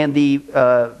 and the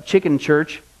chicken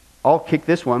church. I'll kick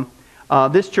this one.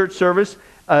 This church service,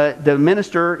 the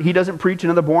minister, he doesn't preach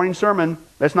another boring sermon.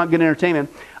 That's not good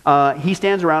entertainment. He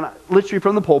stands around literally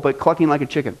from the pulpit clucking like a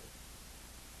chicken.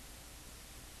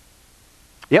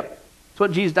 Yep. That's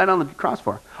what Jesus died on the cross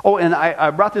for. Oh, and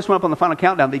I brought this one up on the final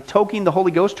countdown. The Toking the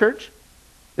Holy Ghost Church.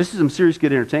 This is some serious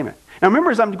good entertainment. Now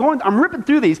remember, as I'm ripping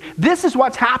through these, this is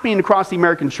what's happening across the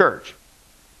American church.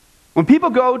 When people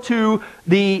go to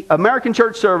the American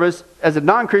church service as a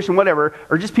non-Christian, whatever,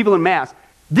 or just people in mass,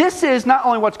 this is not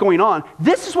only what's going on,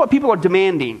 this is what people are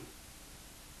demanding.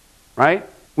 Right?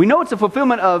 We know it's a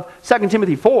fulfillment of 2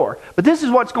 Timothy 4, but this is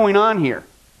what's going on here.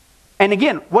 And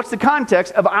again, what's the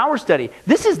context of our study?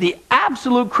 This is the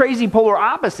absolute crazy polar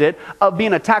opposite of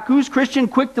being a takus Christian,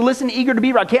 quick to listen, eager to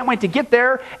be, I can't wait to get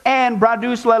there, and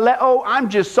bradus laleo, I'm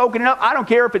just soaking it up. I don't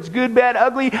care if it's good, bad,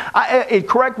 ugly,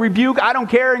 correct, rebuke, I don't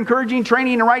care, encouraging,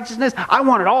 training in righteousness. I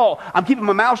want it all. I'm keeping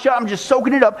my mouth shut. I'm just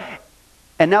soaking it up.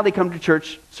 And now they come to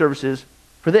church services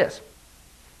for this.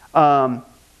 The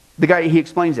guy, he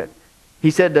explains it. He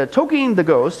said, "Toking the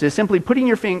ghost is simply putting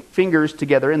your fingers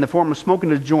together in the form of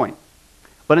smoking a joint.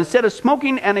 But instead of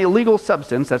smoking an illegal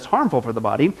substance that's harmful for the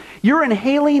body, you're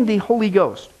inhaling the Holy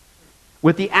Ghost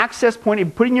with the access point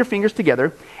of putting your fingers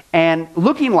together and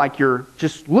looking like you're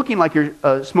smoking a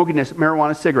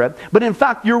marijuana cigarette, but in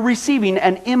fact you're receiving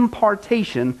an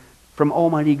impartation from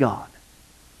Almighty God."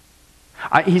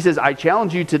 He says, "I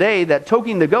challenge you today that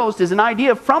toking the ghost is an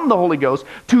idea from the Holy Ghost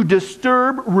to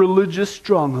disturb religious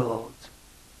strongholds."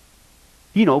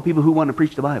 You know, people who want to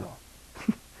preach the Bible.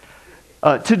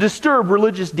 To disturb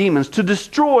religious demons, to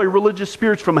destroy religious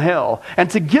spirits from hell, and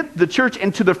to get the church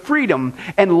into the freedom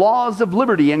and laws of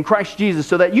liberty in Christ Jesus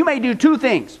so that you may do two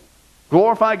things: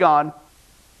 glorify God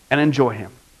and enjoy Him.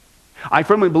 I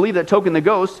firmly believe that toking the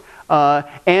ghost,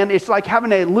 and it's like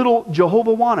having a little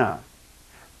Jehovah Wanna.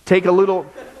 Take a little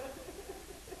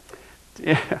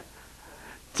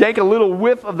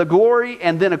whiff of the glory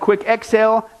and then a quick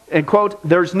exhale and quote,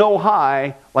 "There's no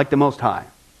high like the Most High."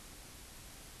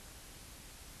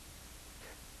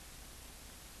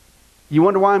 You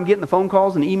wonder why I'm getting the phone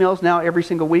calls and emails now every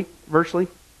single week, virtually?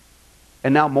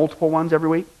 And now multiple ones every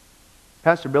week?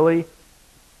 "Pastor Billy,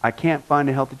 I can't find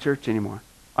a healthy church anymore.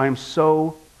 I am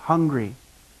so hungry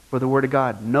for the Word of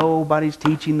God. Nobody's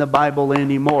teaching the Bible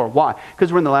anymore." Why?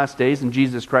 Because we're in the last days and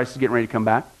Jesus Christ is getting ready to come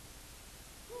back.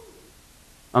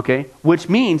 Okay? Which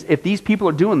means if these people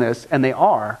are doing this, and they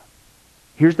are,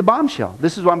 here's the bombshell.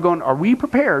 This is what I'm going, are we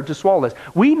prepared to swallow this?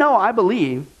 We know, I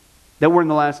believe, that we're in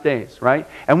the last days, right?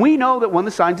 And we know that one of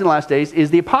the signs in the last days is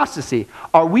the apostasy.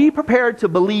 Are we prepared to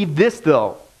believe this,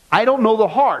 though? I don't know the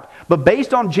heart, but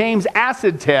based on James'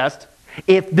 acid test,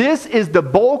 if this is the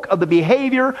bulk of the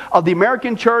behavior of the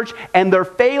American church and they're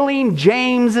failing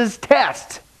James's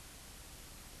test,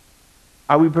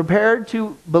 are we prepared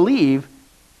to believe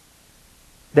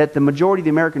that the majority of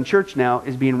the American church now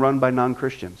is being run by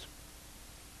non-Christians?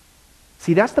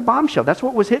 See, that's the bombshell. That's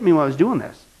what was hitting me when I was doing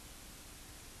this.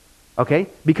 Okay?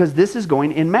 Because this is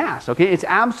going in mass. Okay? It's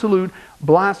absolute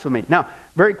blasphemy. Now,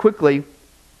 very quickly,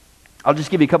 I'll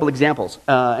just give you a couple examples.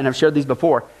 And I've shared these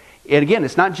before. And again,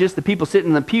 it's not just the people sitting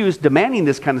in the pews demanding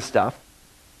this kind of stuff.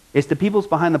 It's the people's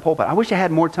behind the pulpit. I wish I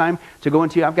had more time to go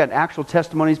into. I've got actual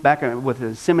testimonies back with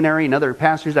the seminary and other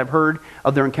pastors I've heard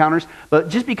of their encounters. But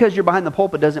just because you're behind the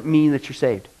pulpit doesn't mean that you're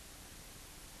saved.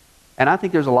 And I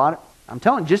think there's a lot, I'm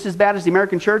telling you, just as bad as the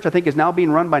American church, I think, is now being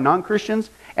run by non-Christians,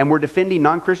 and we're defending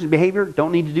non-Christian behavior.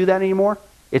 Don't need to do that anymore.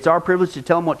 It's our privilege to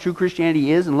tell them what true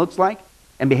Christianity is and looks like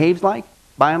and behaves like,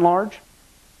 by and large.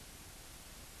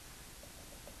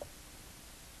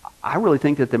 I really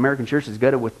think that the American church is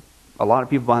gutted with a lot of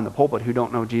people behind the pulpit who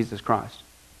don't know Jesus Christ.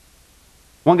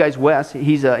 One guy's Wes.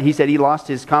 He said he lost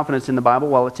his confidence in the Bible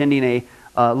while attending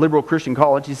a liberal Christian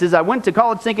college. He says, I went to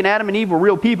college thinking Adam and Eve were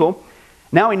real people.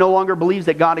 Now he no longer believes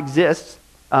that God exists.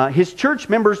 His church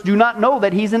members do not know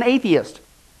that he's an atheist.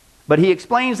 But he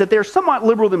explains that they're somewhat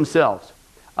liberal themselves.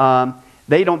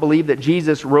 They don't believe that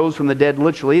Jesus rose from the dead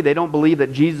literally. They don't believe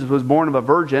that Jesus was born of a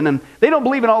virgin. And they don't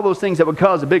believe in all those things that would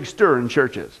cause a big stir in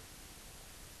churches.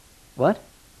 What?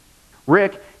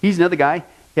 Rick, he's another guy.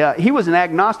 He was an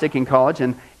agnostic in college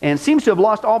and seems to have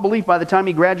lost all belief by the time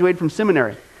he graduated from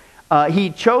seminary. He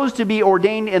chose to be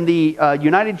ordained in the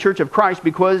United Church of Christ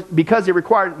because it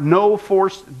required no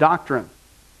forced doctrine.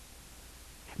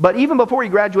 But even before he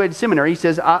graduated seminary, he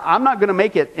says, I'm not going to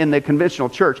make it in the conventional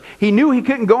church. He knew he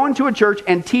couldn't go into a church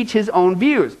and teach his own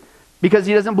views because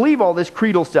he doesn't believe all this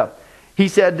creedal stuff. He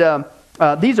said,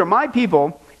 these are my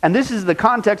people, and this is the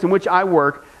context in which I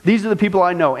work. These are the people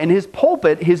I know. And his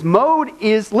pulpit, his mode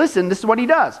is, listen, this is what he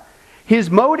does.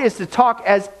 His mode is to talk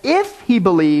as if he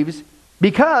believes,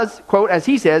 because, quote, as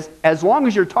he says, as long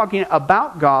as you're talking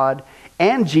about God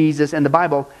and Jesus and the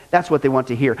Bible, that's what they want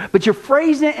to hear. But you're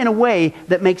phrasing it in a way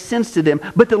that makes sense to them.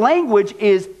 But the language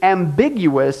is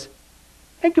ambiguous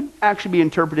and could actually be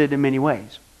interpreted in many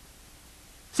ways.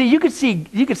 See, you could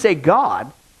say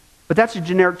God, but that's a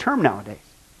generic term nowadays.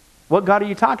 What God are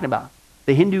you talking about?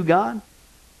 The Hindu God?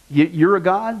 You're a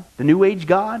God? The New Age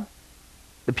God?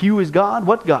 The pew is God?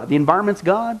 What God? The environment's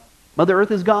God? Mother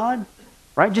Earth is God?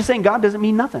 Right? Just saying God doesn't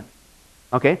mean nothing.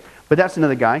 Okay? But that's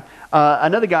another guy.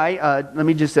 Let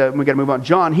me just, we got to move on.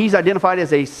 John, he's identified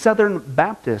as a Southern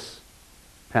Baptist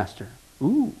pastor.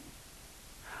 Ooh.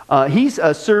 He's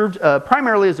served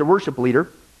primarily as a worship leader.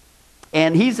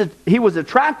 And he was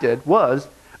attracted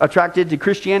to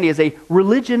Christianity as a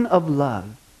religion of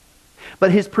love.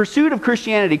 But his pursuit of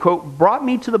Christianity, quote, brought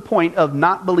me to the point of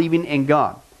not believing in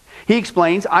God. He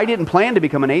explains, I didn't plan to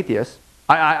become an atheist.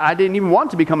 I didn't even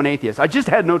want to become an atheist. I just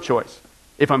had no choice,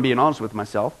 if I'm being honest with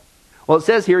myself. Well, it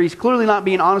says here, he's clearly not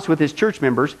being honest with his church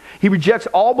members. He rejects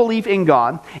all belief in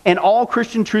God and all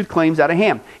Christian truth claims out of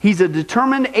him. He's a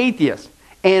determined atheist.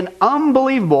 And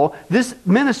unbelievable, this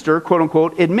minister, quote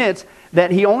unquote, admits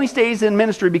that he only stays in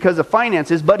ministry because of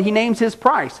finances, but he names his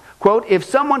price. Quote, if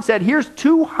someone said, here's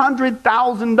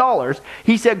 $200,000,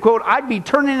 he said, quote, I'd be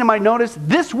turning in my notice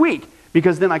this week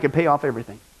because then I could pay off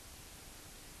everything.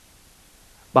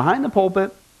 Behind the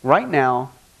pulpit, right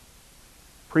now,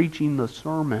 preaching the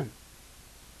sermon.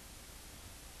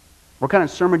 What kind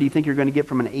of sermon do you think you're going to get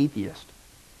from an atheist?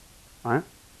 All right?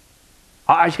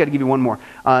 I just got to give you one more.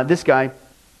 This guy,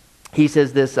 he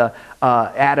says this,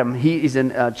 Adam, he's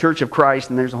in Church of Christ,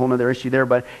 and there's a whole other issue there,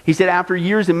 but he said after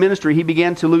years in ministry, he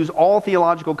began to lose all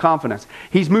theological confidence.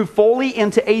 He's moved fully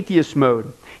into atheist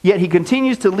mode, yet he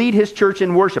continues to lead his church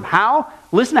in worship. How?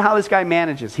 Listen to how this guy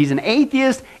manages. He's an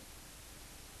atheist.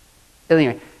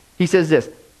 Anyway, he says this,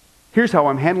 here's how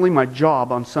I'm handling my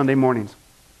job on Sunday mornings.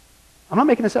 I'm not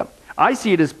making this up. I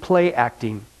see it as play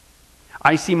acting.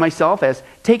 I see myself as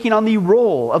taking on the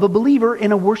role of a believer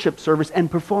in a worship service and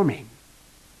performing.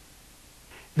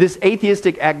 This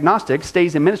atheistic agnostic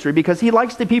stays in ministry because he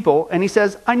likes the people and he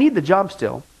says, I need the job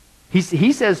still. He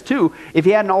says too, if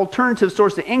he had an alternative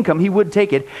source of income, he would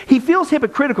take it. He feels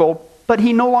hypocritical, but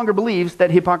he no longer believes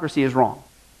that hypocrisy is wrong.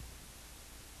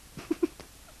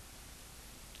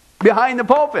 Behind the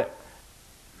pulpit.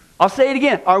 I'll say it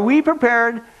again. Are we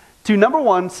prepared to, number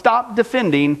one, stop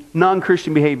defending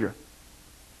non-Christian behavior?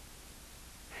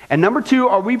 And number two,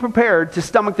 are we prepared to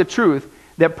stomach the truth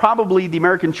that probably the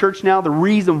American church now, the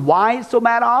reason why it's so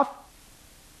bad off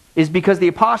is because the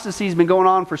apostasy has been going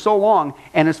on for so long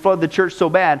and it's flooded the church so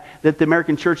bad that the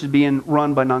American church is being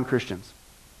run by non-Christians.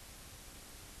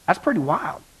 That's pretty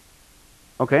wild.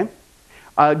 Okay?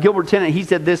 Gilbert Tennant, he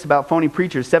said this about phony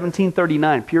preachers,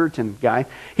 1739, Puritan guy.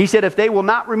 He said, if they will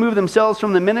not remove themselves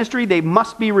from the ministry, they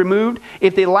must be removed.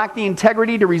 If they lack the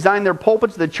integrity to resign their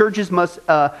pulpits, the churches must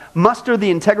muster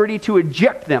the integrity to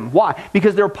eject them. Why?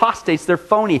 Because they're apostates, they're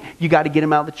phony. You got to get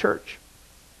them out of the church.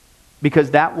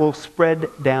 Because that will spread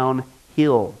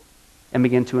downhill and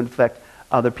begin to infect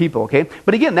other people, okay?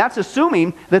 But again, that's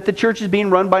assuming that the church is being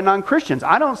run by non-Christians.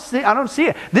 I don't see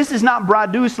it. This is not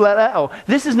bradus leo.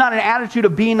 This is not an attitude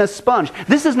of being a sponge.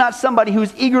 This is not somebody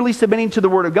who's eagerly submitting to the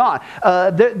Word of God.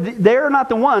 They're not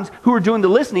the ones who are doing the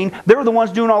listening. They're the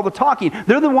ones doing all the talking.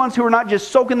 They're the ones who are not just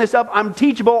soaking this up. I'm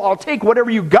teachable. I'll take whatever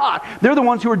you got. They're the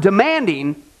ones who are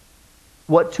demanding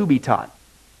what to be taught.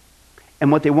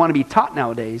 And what they want to be taught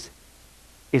nowadays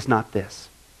is not this.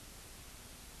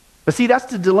 But see, that's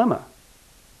the dilemma.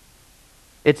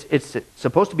 It's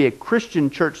supposed to be a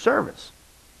Christian church service.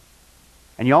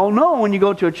 And you all know when you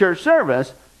go to a church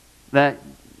service that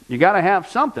you got to have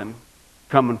something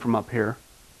coming from up here,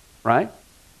 right?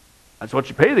 That's what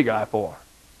you pay the guy for.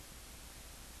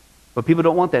 But people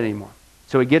don't want that anymore.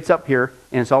 So he gets up here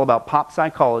and it's all about pop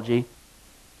psychology.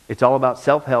 It's all about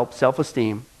self-help,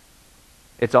 self-esteem.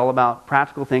 It's all about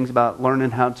practical things about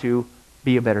learning how to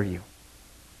be a better you.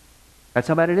 That's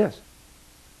how bad it is.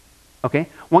 Okay?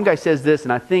 One guy says this,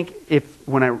 and I think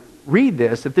when I read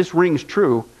this, if this rings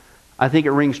true, I think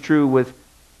it rings true with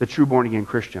the true born-again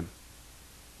Christian.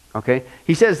 Okay?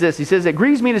 He says this, he says, it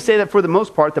grieves me to say that for the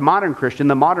most part, the modern Christian,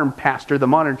 the modern pastor, the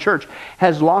modern church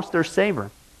has lost their savor.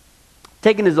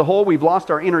 Taken as a whole, we've lost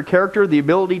our inner character, the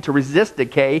ability to resist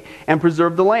decay and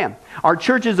preserve the land. Our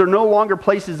churches are no longer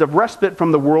places of respite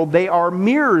from the world. They are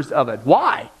mirrors of it.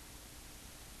 Why?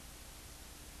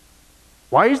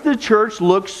 Why does the church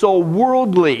look so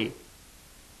worldly?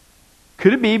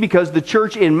 Could it be because the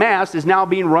church in mass is now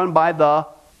being run by the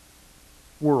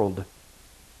world?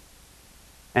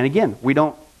 And again, we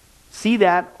don't see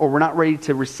that, or we're not ready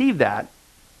to receive that,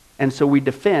 and so we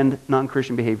defend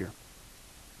non-Christian behavior.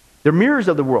 They're mirrors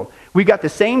of the world. We got the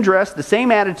same dress, the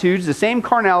same attitudes, the same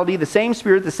carnality, the same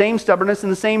spirit, the same stubbornness,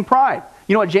 and the same pride.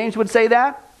 You know what James would say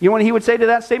that? You know what he would say to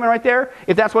that statement right there?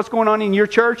 If that's what's going on in your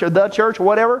church or the church or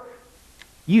whatever?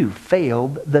 You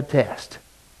failed the test.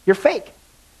 You're fake.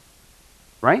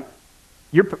 Right?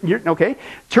 You're okay?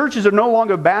 Churches are no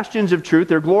longer bastions of truth.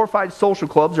 They're glorified social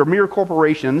clubs or mere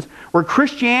corporations where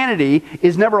Christianity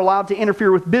is never allowed to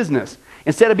interfere with business.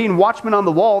 Instead of being watchmen on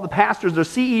the wall, the pastors are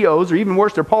CEOs, or even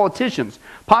worse, they're politicians.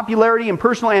 Popularity and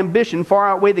personal ambition far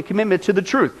outweigh the commitment to the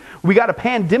truth. We got a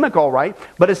pandemic, all right,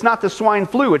 but it's not the swine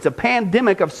flu. It's a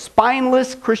pandemic of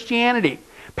spineless Christianity.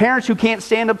 Parents who can't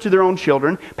stand up to their own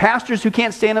children, pastors who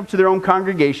can't stand up to their own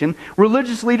congregation,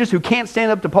 religious leaders who can't stand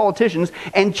up to politicians,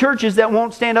 and churches that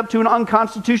won't stand up to an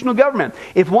unconstitutional government.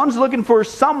 If one's looking for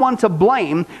someone to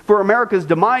blame for America's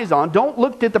demise on, don't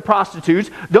look at the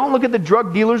prostitutes, don't look at the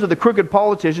drug dealers or the crooked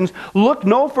politicians. Look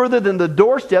no further than the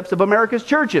doorsteps of America's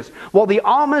churches. While the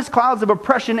ominous clouds of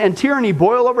oppression and tyranny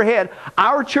boil overhead,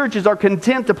 our churches are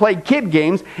content to play kid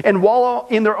games and wallow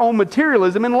in their own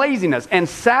materialism and laziness. And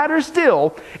sadder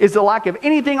still is the lack of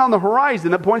anything on the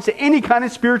horizon that points to any kind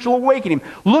of spiritual awakening.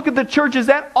 Look at the churches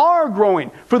that are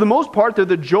growing. For the most part, they're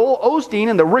the Joel Osteen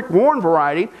and the Rick Warren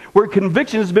variety, where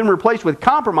conviction has been replaced with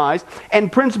compromise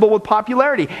and principle with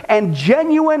popularity. And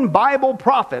genuine Bible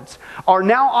prophets are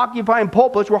now occupying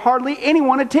pulpits where hardly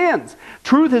anyone attends.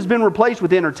 Truth has been replaced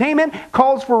with entertainment.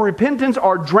 Calls for repentance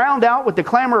are drowned out with the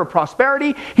clamor of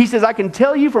prosperity. He says, I can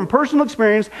tell you from personal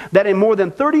experience that in more than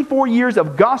 34 years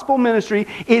of gospel ministry,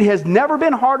 it has never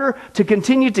been harder to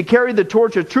continue to carry the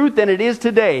torch of truth than it is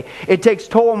today. It takes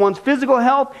toll on one's physical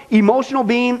health, emotional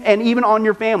being, and even on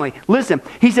your family. Listen,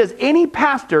 he says, any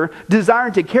pastor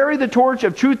desiring to carry the torch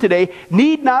of truth today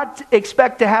need not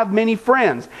expect to have many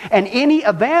friends. And any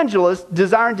evangelist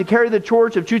desiring to carry the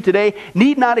torch of truth today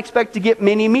need not expect to get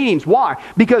many meetings. Why?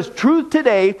 Because truth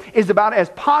today is about as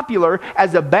popular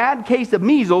as a bad case of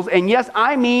measles, and yes,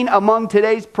 I mean among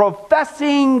today's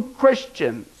professing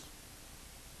Christians.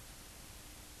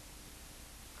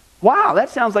 Wow, that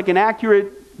sounds like an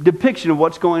accurate depiction of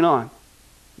what's going on.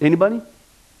 Anybody?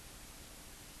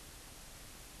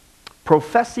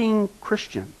 Professing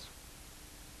Christians.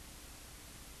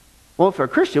 Well, if you're a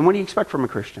Christian, what do you expect from a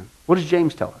Christian? What does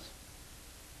James tell us?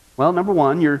 Well, number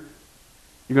one, you're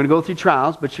going to go through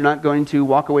trials, but you're not going to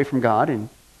walk away from God, and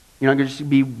you're not going to just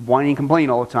be whining and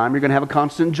complaining all the time. You're going to have a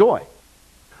constant joy.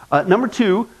 Number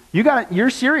two,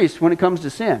 you're serious when it comes to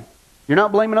sin. You're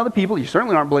not blaming other people. You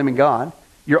certainly aren't blaming God.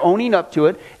 You're owning up to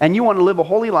it, and you want to live a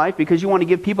holy life because you want to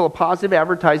give people a positive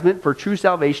advertisement for true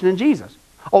salvation in Jesus.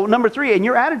 Number three, and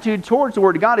your attitude towards the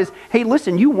Word of God is, hey,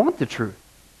 listen, you want the truth.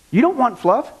 You don't want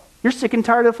fluff. You're sick and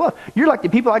tired of the fluff. You're like the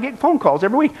people I get phone calls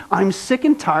every week. I'm sick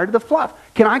and tired of the fluff.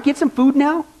 Can I get some food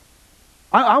now?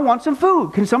 I want some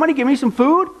food. Can somebody give me some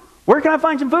food? Where can I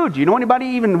find some food? Do you know anybody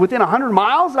even within 100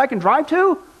 miles that I can drive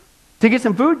to get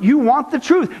some food? You want the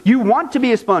truth. You want to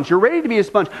be a sponge. You're ready to be a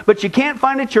sponge, but you can't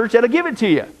find a church that'll give it to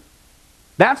you.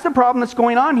 That's the problem that's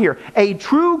going on here. A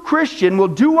true Christian will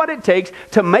do what it takes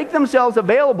to make themselves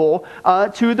available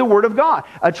to the Word of God.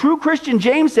 A true Christian,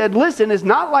 James said, listen, is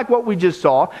not like what we just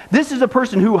saw. This is a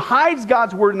person who hides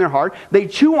God's Word in their heart. They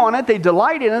chew on it. They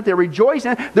delight in it. They rejoice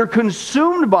in it. They're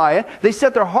consumed by it. They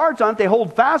set their hearts on it. They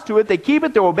hold fast to it. They keep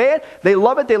it. They obey it. They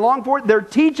love it. They long for it. They're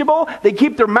teachable. They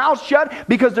keep their mouths shut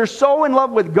because they're so in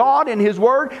love with God and His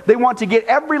Word. They want to get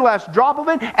every last drop of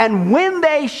it. And when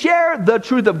they share the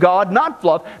truth of God, not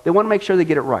fluff, they want to make sure they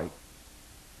get it right.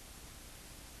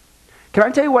 Can I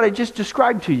tell you what I just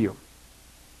described to you?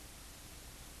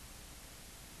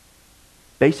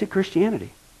 Basic Christianity.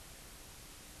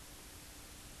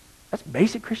 That's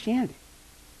basic Christianity.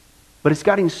 But it's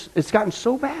gotten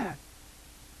so bad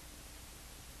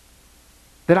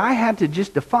that I had to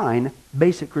just define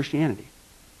basic Christianity.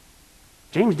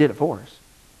 James did it for us.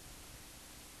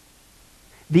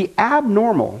 The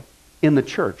abnormal in the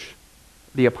church,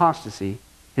 the apostasy,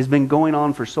 has been going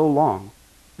on for so long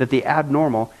that the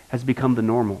abnormal has become the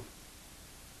normal.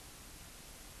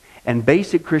 And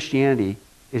basic Christianity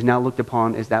is now looked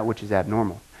upon as that which is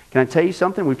abnormal. Can I tell you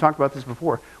something? We've talked about this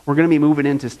before. We're going to be moving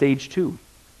into stage 2.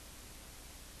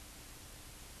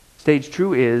 Stage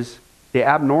 2 is the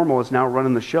abnormal is now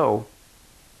running the show.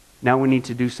 Now we need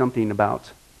to do something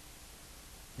about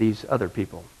these other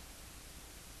people.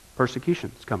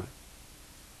 Persecution is coming.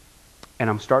 And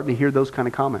I'm starting to hear those kind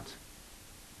of comments.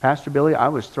 Pastor Billy, I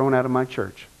was thrown out of my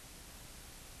church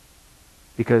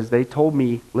because they told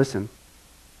me, listen,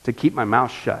 to keep my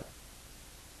mouth shut.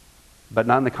 But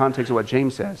not in the context of what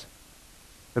James says,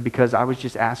 but because I was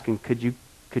just asking, could you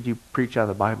preach out of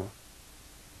the Bible?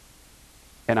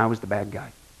 And I was the bad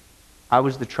guy. I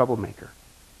was the troublemaker.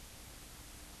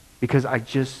 Because I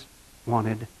just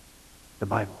wanted the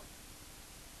Bible.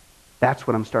 That's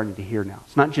what I'm starting to hear now.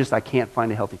 It's not just I can't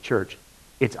find a healthy church.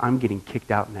 It's I'm getting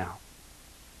kicked out now.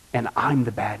 And I'm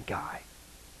the bad guy.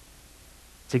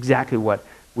 It's exactly what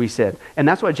we said. And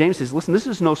that's why James says, listen, this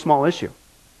is no small issue.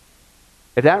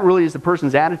 If that really is the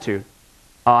person's attitude,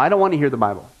 I don't want to hear the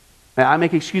Bible. I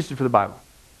make excuses for the Bible.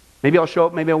 Maybe I'll show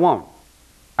up, maybe I won't.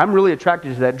 I'm really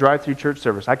attracted to that drive-through church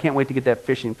service. I can't wait to get that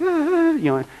fishing,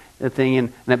 the thing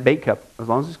in that bait cup, as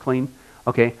long as it's clean.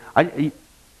 Okay.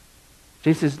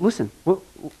 James says, listen,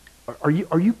 are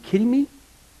you kidding me?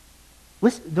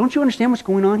 Listen, don't you understand what's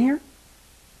going on here?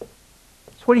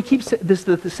 That's what he keeps,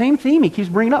 the same theme he keeps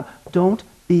bringing up. Don't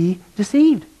be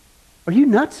deceived. Are you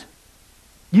nuts?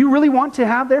 You really want to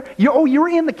have there? You're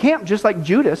in the camp just like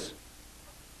Judas.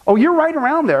 Oh, you're right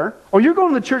around there. Oh, you're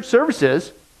going to the church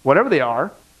services, whatever they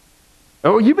are.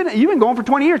 Oh, you've been going for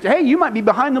 20 years. Hey, you might be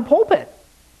behind the pulpit.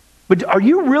 But are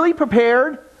you really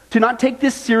prepared to not take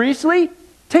this seriously?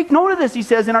 Take note of this, he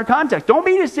says in our context. Don't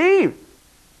be deceived.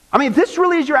 I mean, if this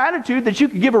really is your attitude that you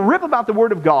could give a rip about the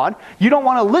Word of God, you don't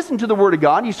want to listen to the Word of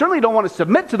God, you certainly don't want to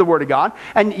submit to the Word of God,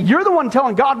 and you're the one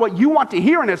telling God what you want to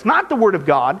hear and it's not the Word of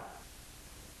God,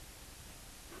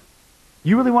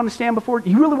 you really want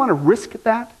to risk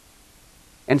that?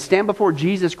 And stand before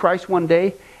Jesus Christ one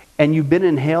day and you've been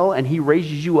in hell and He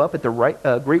raises you up at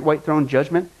the great white throne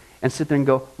judgment and sit there and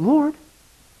go, Lord,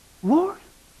 what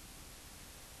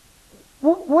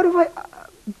have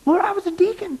Lord, I was a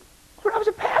deacon. Lord, I was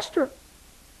a pastor.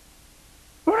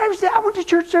 Lord, I went to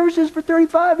church services for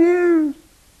 35 years.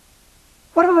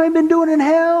 What have I been doing in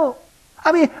hell?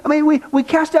 I mean, we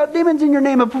cast out demons in your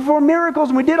name and performed miracles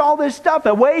and we did all this stuff.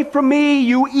 Away from me,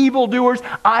 you evildoers.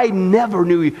 I never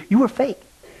knew you. You were fake.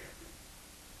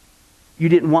 You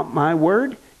didn't want my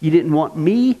word. You didn't want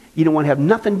me. You didn't want to have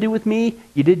nothing to do with me.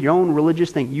 You did your own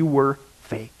religious thing. You were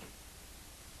fake.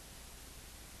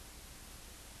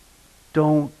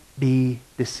 Don't be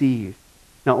deceived.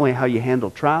 Not only how you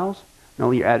handle trials, not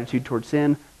only your attitude towards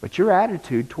sin, but your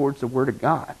attitude towards the Word of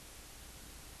God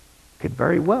could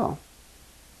very well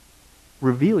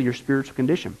reveal your spiritual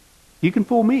condition. You can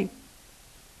fool me,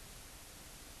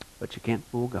 but you can't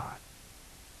fool God.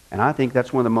 And I think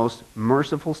that's one of the most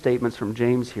merciful statements from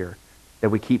James here that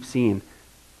we keep seeing.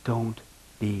 Don't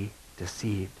be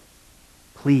deceived.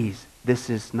 Please, this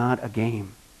is not a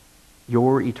game.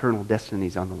 Your eternal destiny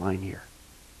is on the line here.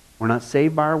 We're not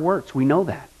saved by our works. We know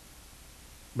that.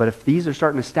 But if these are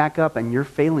starting to stack up and you're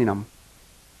failing them,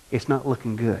 it's not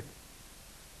looking good.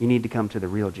 You need to come to the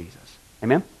real Jesus.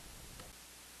 Amen?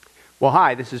 Well,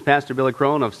 hi, this is Pastor Billy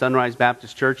Crone of Sunrise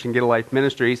Baptist Church and Get a Life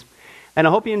Ministries. And I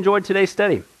hope you enjoyed today's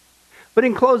study. But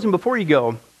in closing, before you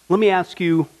go, let me ask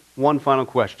you one final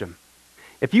question.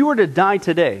 If you were to die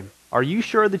today, are you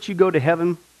sure that you go to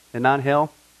heaven and not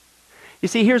hell? You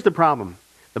see, here's the problem.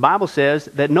 The Bible says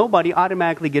that nobody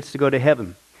automatically gets to go to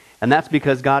heaven. And that's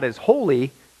because God is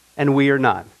holy and we are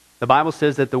not. The Bible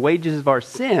says that the wages of our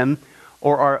sin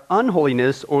or our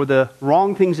unholiness or the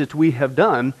wrong things that we have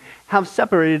done have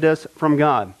separated us from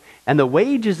God. And the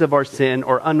wages of our sin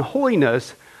or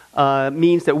unholiness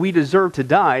means that we deserve to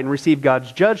die and receive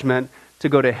God's judgment to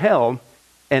go to hell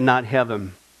and not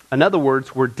heaven. In other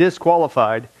words, we're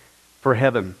disqualified for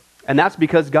heaven. And that's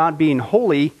because God being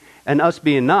holy and us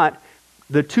being not,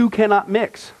 the two cannot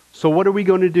mix. So what are we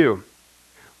going to do?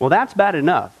 Well, that's bad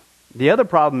enough. The other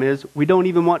problem is we don't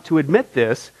even want to admit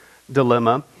this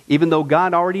dilemma, even though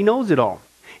God already knows it all.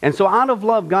 And so out of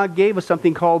love, God gave us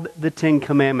something called the Ten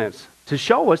Commandments to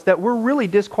show us that we're really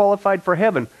disqualified for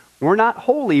heaven. We're not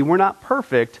holy. We're not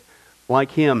perfect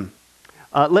like Him.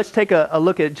 Let's take a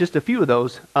look at just a few of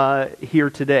those here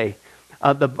today.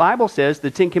 The Bible says,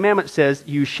 the Ten Commandments says,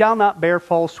 you shall not bear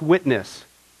false witness.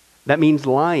 That means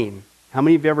lying. How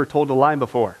many of you ever told a lie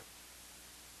before?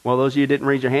 Well, those of you who didn't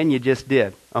raise your hand, you just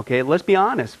did. Okay, let's be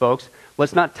honest, folks.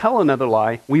 Let's not tell another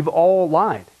lie. We've all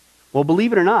lied. Well,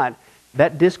 believe it or not,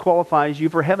 that disqualifies you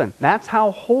for heaven. That's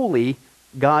how holy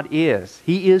God is.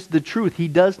 He is the truth. He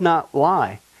does not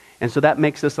lie. And so that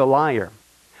makes us a liar.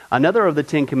 Another of the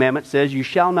Ten Commandments says, you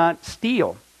shall not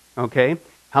steal. Okay?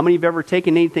 How many have ever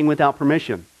taken anything without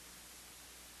permission?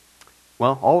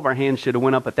 Well, all of our hands should have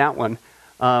went up at that one.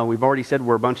 We've already said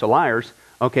we're a bunch of liars.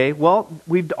 Okay, well,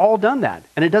 we've all done that.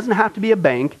 And it doesn't have to be a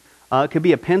bank. It could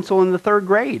be a pencil in the 3rd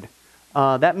grade.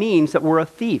 That means that we're a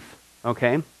thief.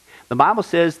 Okay? The Bible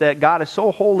says that God is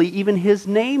so holy, even His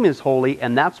name is holy.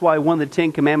 And that's why one of the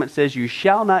Ten Commandments says, you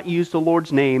shall not use the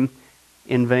Lord's name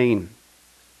in vain.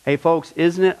 Hey, folks,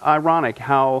 isn't it ironic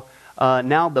how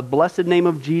now the blessed name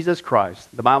of Jesus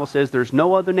Christ, the Bible says there's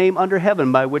no other name under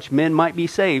heaven by which men might be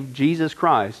saved, Jesus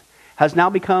Christ, has now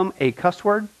become a cuss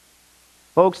word?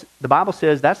 Folks, the Bible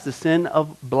says that's the sin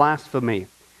of blasphemy.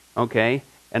 Okay?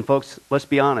 And folks, let's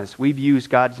be honest. We've used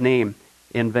God's name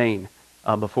in vain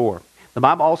before. The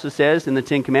Bible also says in the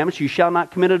Ten Commandments, you shall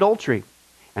not commit adultery.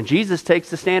 And Jesus takes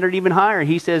the standard even higher.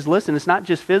 He says, listen, it's not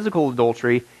just physical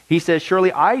adultery. He says,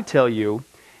 surely I tell you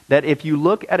that if you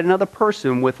look at another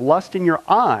person with lust in your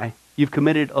eye, you've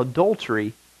committed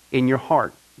adultery in your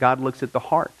heart. God looks at the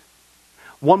heart.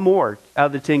 One more out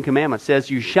of the Ten Commandments says,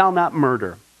 you shall not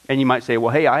murder. And you might say,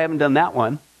 well, hey, I haven't done that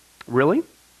one. Really?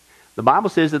 The Bible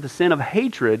says that the sin of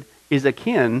hatred is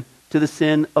akin to the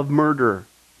sin of murder.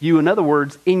 You, in other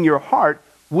words, in your heart,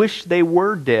 wish they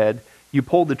were dead. You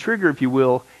pulled the trigger, if you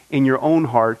will, in your own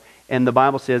heart. And the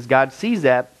Bible says God sees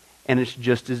that, and it's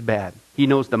just as bad. He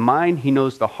knows the mind, He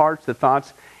knows the hearts, the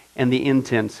thoughts, and the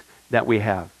intents that we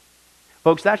have.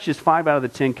 Folks, that's just 5 out of the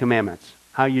 10 Commandments.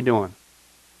 How you doing?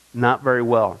 Not very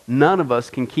well. None of us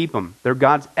can keep them. They're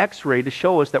God's x-ray to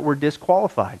show us that we're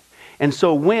disqualified. And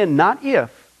so when, not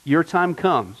if, your time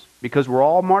comes, because we're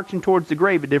all marching towards the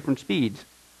grave at different speeds,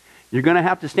 you're going to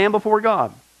have to stand before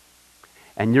God.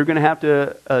 And you're going to have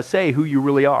to say who you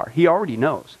really are. He already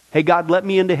knows. Hey, God, let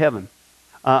me into heaven.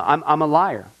 I'm a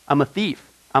liar. I'm a thief.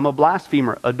 I'm a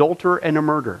blasphemer, adulterer, and a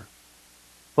murderer.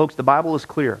 Folks, the Bible is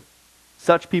clear.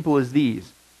 Such people as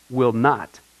these will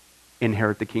not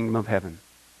inherit the kingdom of heaven.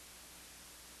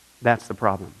 That's the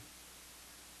problem.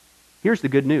 Here's the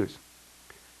good news.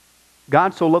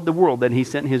 God so loved the world that He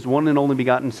sent His one and only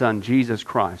begotten Son, Jesus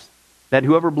Christ, that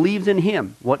whoever believes in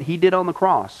Him, what He did on the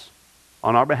cross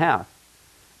on our behalf,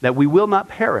 that we will not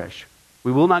perish,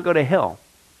 we will not go to hell,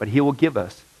 but He will give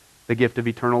us the gift of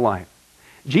eternal life.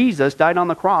 Jesus died on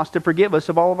the cross to forgive us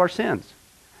of all of our sins.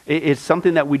 It's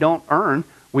something that we don't earn.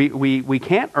 We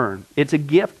can't earn. It's a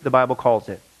gift, the Bible calls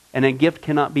it. And a gift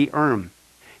cannot be earned.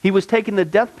 He was taking the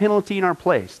death penalty in our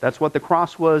place. That's what the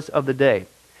cross was of the day.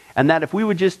 And that if we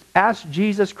would just ask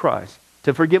Jesus Christ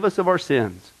to forgive us of our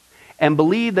sins and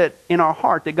believe that in our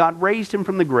heart that God raised Him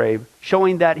from the grave,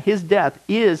 showing that His death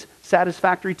is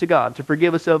satisfactory to God to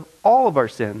forgive us of all of our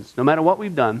sins, no matter what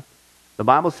we've done, the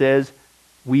Bible says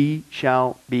we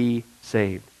shall be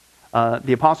saved.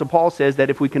 The Apostle Paul says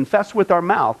that if we confess with our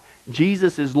mouth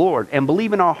Jesus is Lord and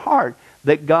believe in our heart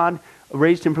that God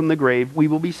raised Him from the grave, we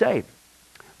will be saved.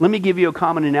 Let me give you a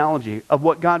common analogy of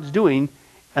what God's doing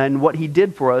and what He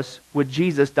did for us with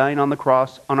Jesus dying on the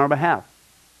cross on our behalf.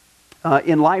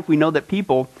 In life, we know that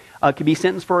people can be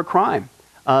sentenced for a crime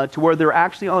to where they're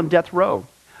actually on death row.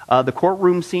 The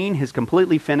courtroom scene has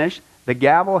completely finished. The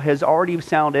gavel has already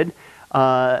sounded.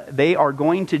 They are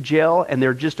going to jail, and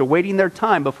they're just awaiting their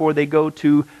time before they go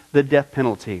to the death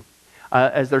penalty.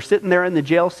 As they're sitting there in the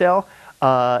jail cell,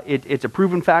 it's a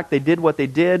proven fact they did what they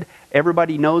did.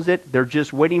 Everybody knows it. They're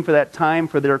just waiting for that time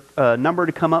for their number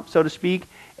to come up, so to speak,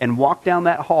 and walk down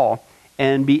that hall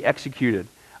and be executed.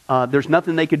 There's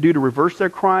nothing they could do to reverse their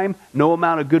crime. No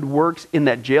amount of good works in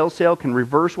that jail cell can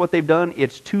reverse what they've done.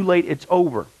 It's too late. It's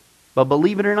over. But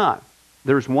believe it or not,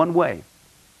 there's one way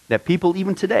that people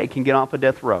even today can get off a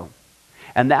death row.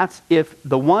 And that's if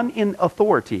the one in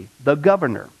authority, the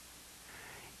governor,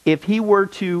 if he were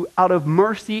to, out of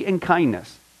mercy and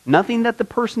kindness, nothing that the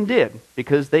person did,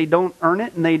 because they don't earn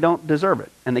it and they don't deserve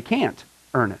it, and they can't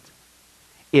earn it,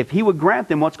 if he would grant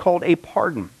them what's called a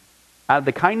pardon, out of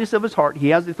the kindness of his heart, he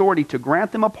has the authority to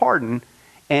grant them a pardon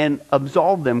and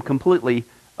absolve them completely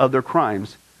of their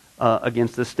crimes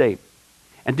against the state.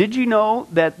 And did you know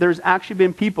that there's actually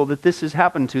been people that this has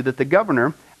happened to, that the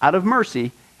governor, out of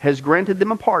mercy, has granted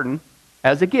them a pardon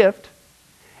as a gift,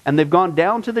 and they've gone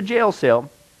down to the jail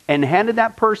cell and handed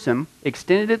that person,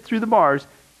 extended it through the bars,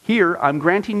 here, I'm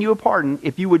granting you a pardon.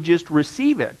 If you would just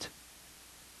receive it,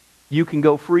 you can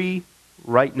go free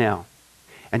right now.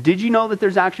 And did you know that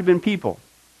there's actually been people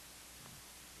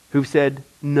who've said,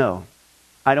 no,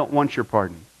 I don't want your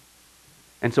pardon.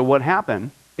 And so what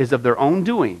happened is, of their own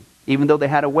doing, even though they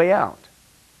had a way out,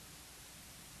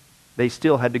 they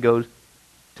still had to go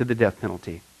to the death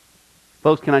penalty.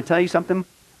 Folks, can I tell you something?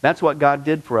 That's what God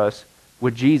did for us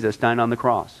with Jesus dying on the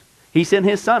cross. He sent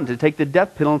his son to take the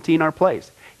death penalty in our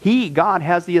place. God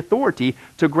has the authority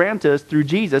to grant us through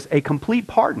Jesus a complete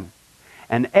pardon.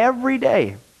 And every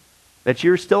day that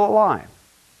you're still alive,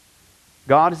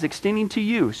 God is extending to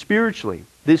you spiritually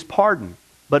this pardon.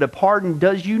 But a pardon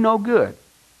does you no good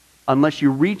unless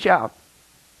you reach out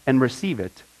and receive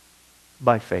it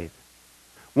by faith.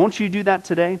 Won't you do that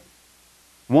today?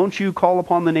 Won't you call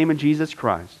upon the name of Jesus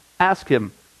Christ? Ask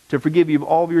him to forgive you of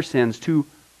all of your sins, to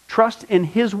trust in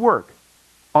his work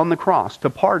on the cross to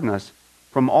pardon us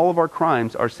from all of our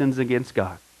crimes, our sins against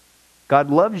God. God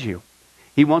loves you.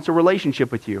 He wants a relationship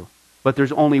with you. But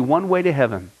there's only one way to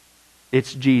heaven.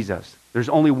 It's Jesus. There's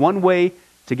only one way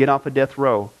to get off a death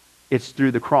row. It's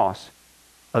through the cross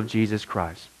of Jesus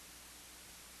Christ.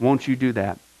 Won't you do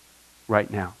that right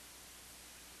now?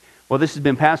 Well, this has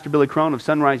been Pastor Billy Crone of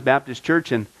Sunrise Baptist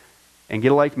Church and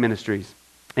Get a Life Ministries.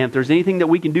 And if there's anything that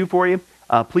we can do for you,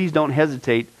 please don't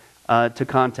hesitate to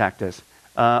contact us.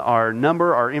 Our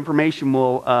number, our information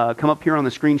will come up here on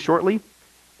the screen shortly.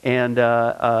 And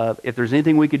if there's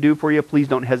anything we could do for you, please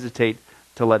don't hesitate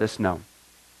to let us know.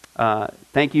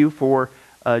 Thank you for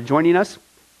joining us.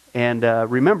 And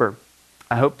remember,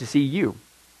 I hope to see you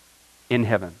in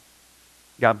heaven.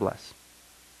 God bless.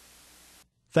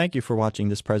 Thank you for watching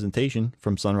this presentation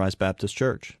from Sunrise Baptist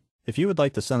Church. If you would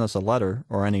like to send us a letter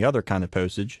or any other kind of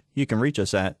postage, you can reach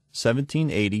us at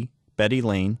 1780 Betty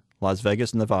Lane, Las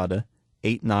Vegas, Nevada,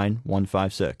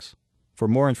 89156. For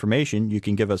more information, you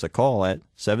can give us a call at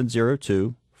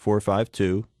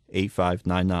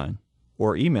 702-452-8599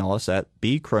 or email us at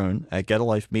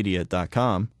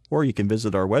bcrone@getalifemedia.com, or you can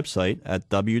visit our website at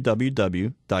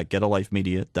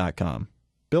www.getalifemedia.com.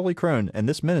 Billy Crone and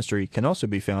this ministry can also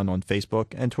be found on Facebook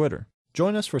and Twitter.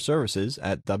 Join us for services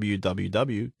at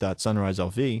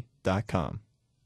www.sunriselv.com.